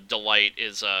a delight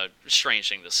is a strange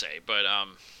thing to say, but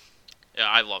yeah,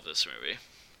 I love this movie.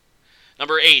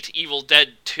 Number 8, Evil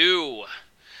Dead 2.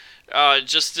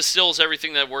 Just distills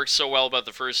everything that works so well about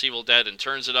the first Evil Dead and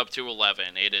turns it up to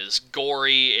 11. It is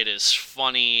gory, it is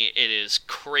funny, it is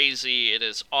crazy, it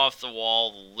is off the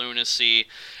wall, lunacy.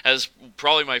 Has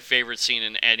probably my favorite scene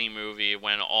in any movie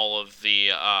when all of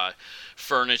the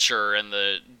furniture and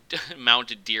the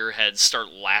mounted deer heads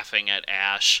start laughing at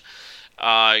Ash.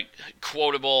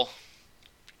 Quotable.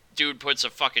 Dude puts a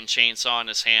fucking chainsaw in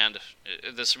his hand.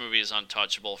 This movie is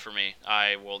untouchable for me.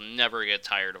 I will never get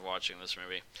tired of watching this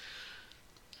movie.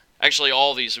 Actually,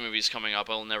 all these movies coming up,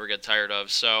 I'll never get tired of.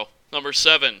 So, number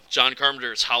 7, John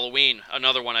Carpenter's Halloween.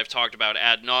 Another one I've talked about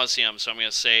ad nauseum. So I'm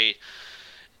going to say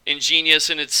ingenious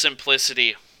in its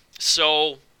simplicity.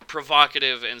 So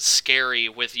provocative and scary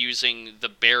with using the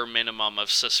bare minimum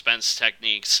of suspense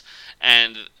techniques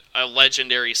and a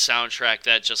legendary soundtrack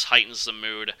that just heightens the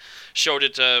mood. Showed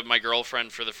it to my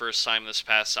girlfriend for the first time this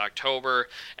past October,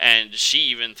 and she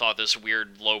even thought this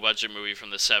weird low-budget movie from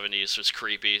the 70s was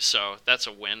creepy, so that's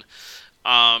a win.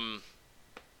 I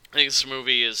think this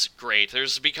movie is great.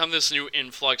 There's become this new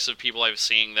influx of people I've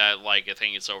seen that, like, I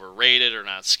think it's overrated or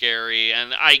not scary,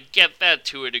 and I get that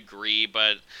to a degree,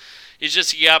 but you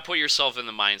gotta put yourself in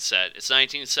the mindset. It's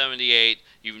 1978,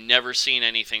 you've never seen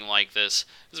anything like this.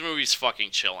 This movie's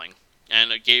fucking chilling,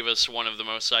 and it gave us one of the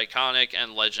most iconic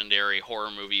and legendary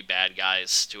horror movie bad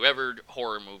guys to ever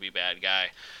horror movie bad guy,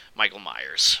 Michael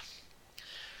Myers.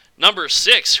 Number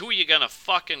 6, who are you gonna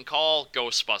fucking call?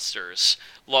 Ghostbusters.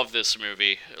 Love this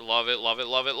movie. Love it, love it,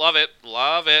 love it, love it,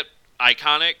 love it.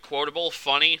 Iconic, quotable,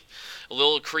 funny, a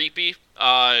little creepy.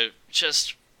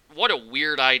 Just, what a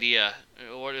weird idea.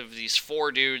 What of these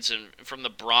 4 dudes from the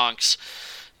Bronx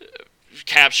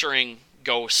capturing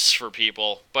ghosts for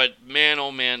people. But man,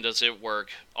 oh man, does it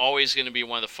work. Always gonna be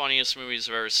one of the funniest movies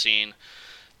I've ever seen.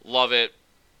 Love it.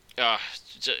 And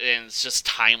it's just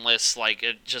timeless. Like,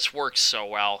 it just works so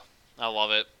well. I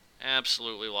love it.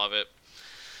 Absolutely love it.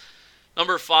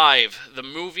 Number 5, the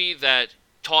movie that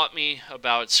taught me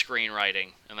about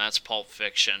screenwriting, and that's Pulp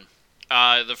Fiction.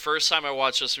 The first time I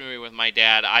watched this movie with my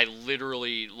dad, I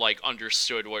literally, like,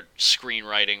 understood what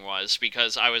screenwriting was,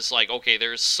 because I was like, okay,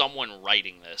 there's someone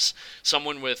writing this.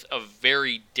 Someone with a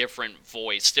very different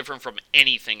voice, different from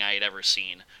anything I had ever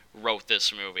seen, wrote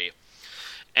this movie.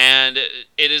 And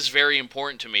it is very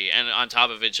important to me, and on top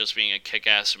of it just being a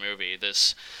kick-ass movie,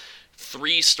 this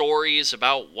 3 stories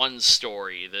about one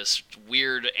story, this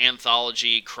weird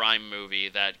anthology crime movie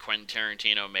that Quentin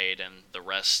Tarantino made, and the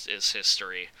rest is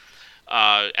history.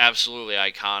 Absolutely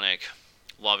iconic.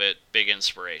 Love it. Big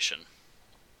inspiration.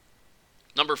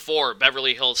 Number 4,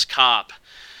 Beverly Hills Cop.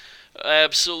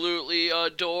 Absolutely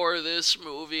adore this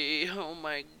movie. Oh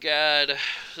my god.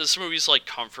 This movie's like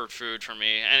comfort food for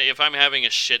me. And if I'm having a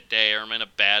shit day or I'm in a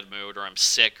bad mood or I'm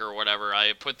sick or whatever,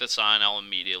 I put this on, I'll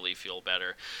immediately feel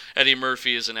better. Eddie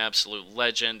Murphy is an absolute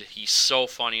legend. He's so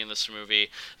funny in this movie.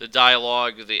 The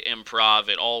dialogue, the improv,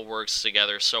 it all works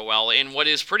together so well. In what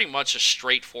is pretty much a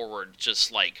straightforward,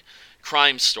 just like,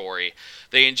 crime story,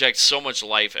 they inject so much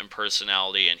life and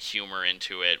personality and humor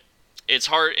into it. It's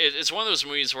hard. It's one of those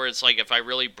movies where it's like, if I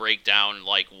really break down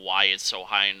like why it's so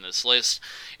high in this list,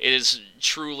 it is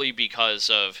truly because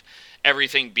of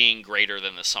everything being greater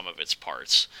than the sum of its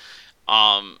parts.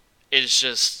 It's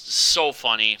just so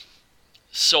funny,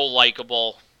 so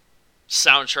likable.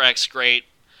 Soundtrack's great.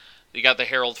 You got the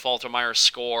Harold Faltermeyer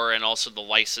score, and also the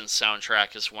licensed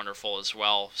soundtrack is wonderful as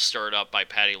well. Stirred up by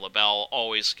Patti LaBelle,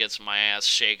 always gets my ass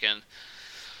shaken.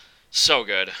 So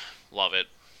good, love it.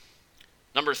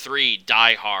 Number 3,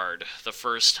 Die Hard, the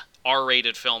first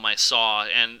R-rated film I saw,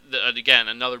 and again,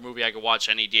 another movie I could watch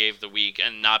any day of the week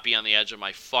and not be on the edge of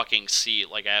my fucking seat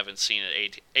like I haven't seen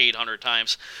it 800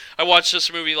 times. I watched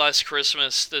this movie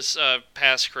this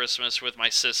past Christmas with my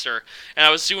sister, and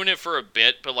I was doing it for a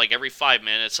bit, but like every 5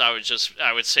 minutes I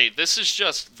would say, this is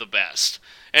just the best.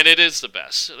 And it is the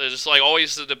best. There's like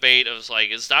always the debate of like,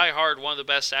 is Die Hard one of the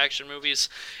best action movies?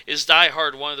 Is Die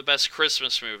Hard one of the best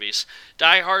Christmas movies?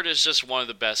 Die Hard is just one of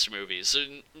the best movies.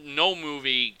 No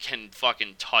movie can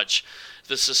fucking touch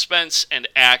the suspense and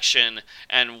action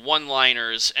and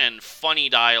one-liners and funny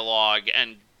dialogue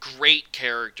and great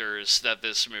characters that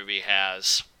this movie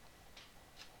has.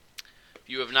 If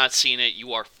you have not seen it,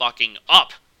 you are fucking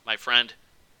up, my friend.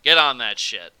 Get on that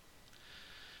shit.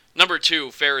 Number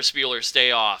 2, Ferris Bueller's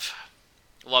Day Off.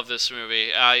 Love this movie.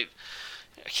 I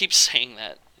keep saying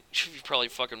that. You're probably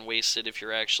fucking wasted if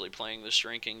you're actually playing this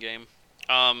drinking game.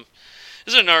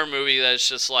 This is another movie that's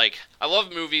just like, I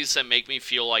love movies that make me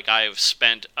feel like I have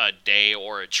spent a day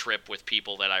or a trip with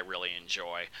people that I really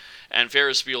enjoy. And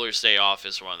Ferris Bueller's Day Off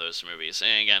is one of those movies.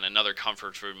 And again, another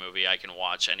comfort food movie I can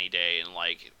watch any day and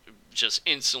like just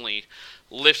instantly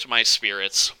lift my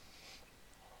spirits.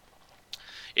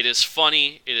 It is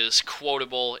funny, it is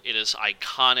quotable, it is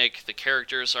iconic, the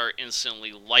characters are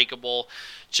instantly likable.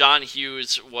 John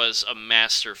Hughes was a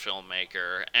master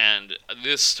filmmaker, and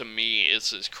this to me is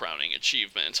his crowning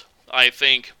achievement. I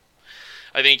think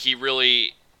he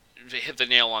really hit the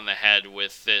nail on the head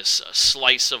with this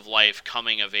slice of life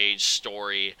coming of age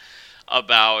story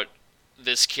about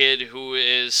this kid who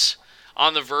is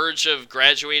on the verge of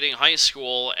graduating high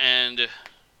school and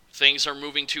things are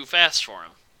moving too fast for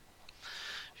him.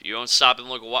 If you don't stop and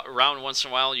look around once in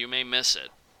a while, you may miss it.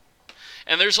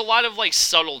 And there's a lot of like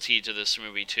subtlety to this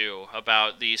movie too,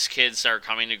 about these kids that are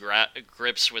coming to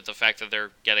grips with the fact that they're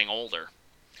getting older.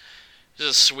 It's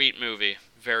a sweet movie,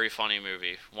 very funny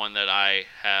movie, one that I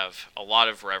have a lot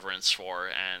of reverence for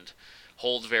and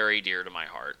hold very dear to my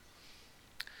heart.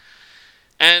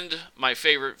 And my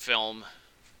favorite film,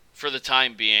 for the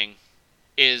time being,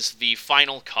 is the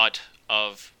final cut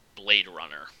of Blade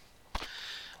Runner.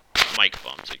 Mic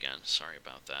bumped again. Sorry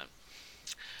about that.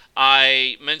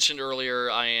 I mentioned earlier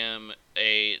I am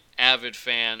a avid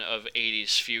fan of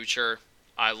 80s future.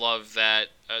 I love that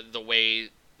the way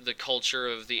the culture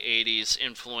of the 80s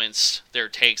influenced their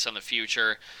takes on the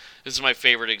future. This is my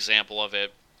favorite example of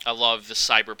it. I love the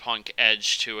cyberpunk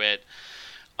edge to it.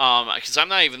 Because I'm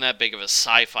not even that big of a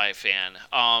sci-fi fan.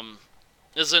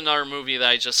 This is another movie that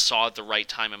I just saw at the right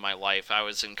time in my life. I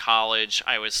was in college.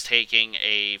 I was taking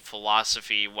a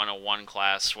philosophy 101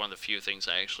 class, one of the few things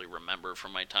I actually remember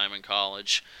from my time in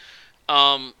college.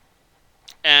 And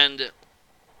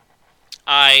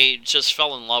I just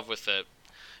fell in love with it.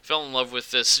 Fell in love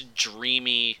with this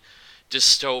dreamy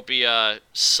dystopia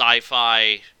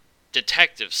sci-fi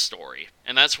detective story.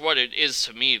 And that's what it is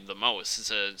to me the most. It's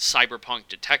a cyberpunk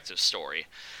detective story.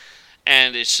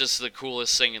 And it's just the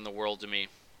coolest thing in the world to me.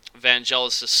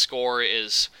 Vangelis' score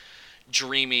is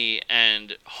dreamy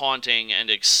and haunting and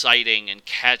exciting and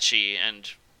catchy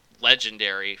and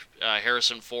legendary.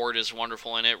 Harrison Ford is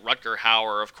wonderful in it. Rutger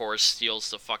Hauer, of course,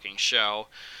 steals the fucking show.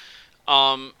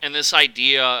 And this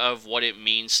idea of what it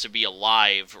means to be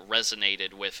alive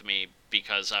resonated with me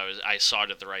because I saw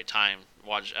it at the right time,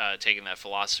 taking that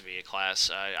philosophy class.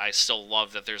 I still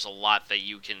love that there's a lot that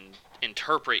you can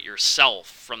interpret yourself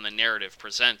from the narrative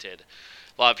presented.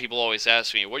 A lot of people always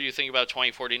ask me, what do you think about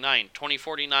 2049?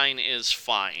 2049 is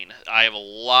fine. I have a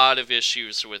lot of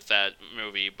issues with that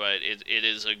movie, but it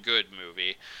is a good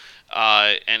movie.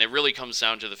 And it really comes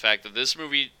down to the fact that this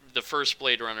movie, the first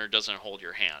Blade Runner, doesn't hold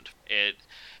your hand. It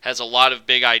has a lot of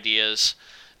big ideas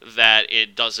that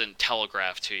it doesn't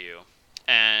telegraph to you.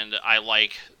 And I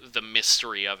like the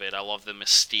mystery of it. I love the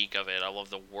mystique of it. I love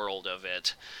the world of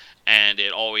it. And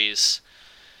it always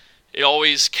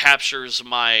captures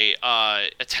my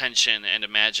attention and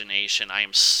imagination. I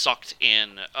am sucked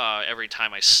in every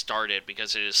time I start it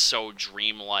because it is so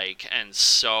dreamlike and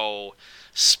so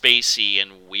spacey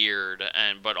and weird,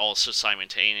 but also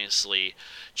simultaneously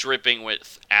dripping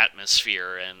with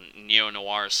atmosphere and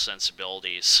neo-noir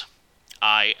sensibilities.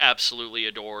 I absolutely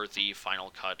adore the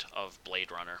final cut of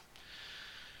Blade Runner.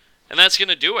 And that's going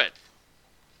to do it.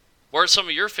 What are some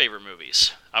of your favorite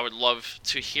movies? I would love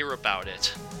to hear about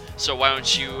it. So why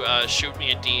don't you shoot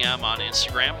me a DM on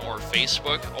Instagram or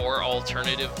Facebook, or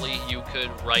alternatively, you could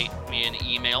write me an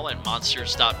email at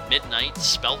monsters.midnight,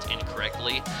 spelt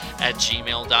incorrectly, at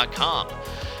gmail.com.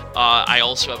 I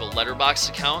also have a Letterboxd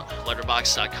account,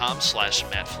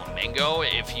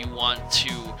 letterboxd.com/mattflamingo. If you want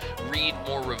to read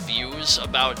more reviews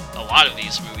about a lot of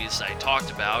these movies I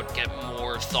talked about, get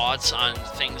more thoughts on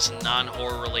things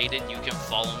non-horror related, you can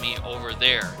follow me over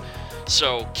there.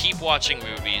 So keep watching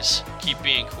movies, keep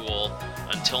being cool.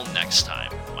 Until next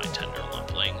time, my tender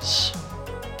lumplings.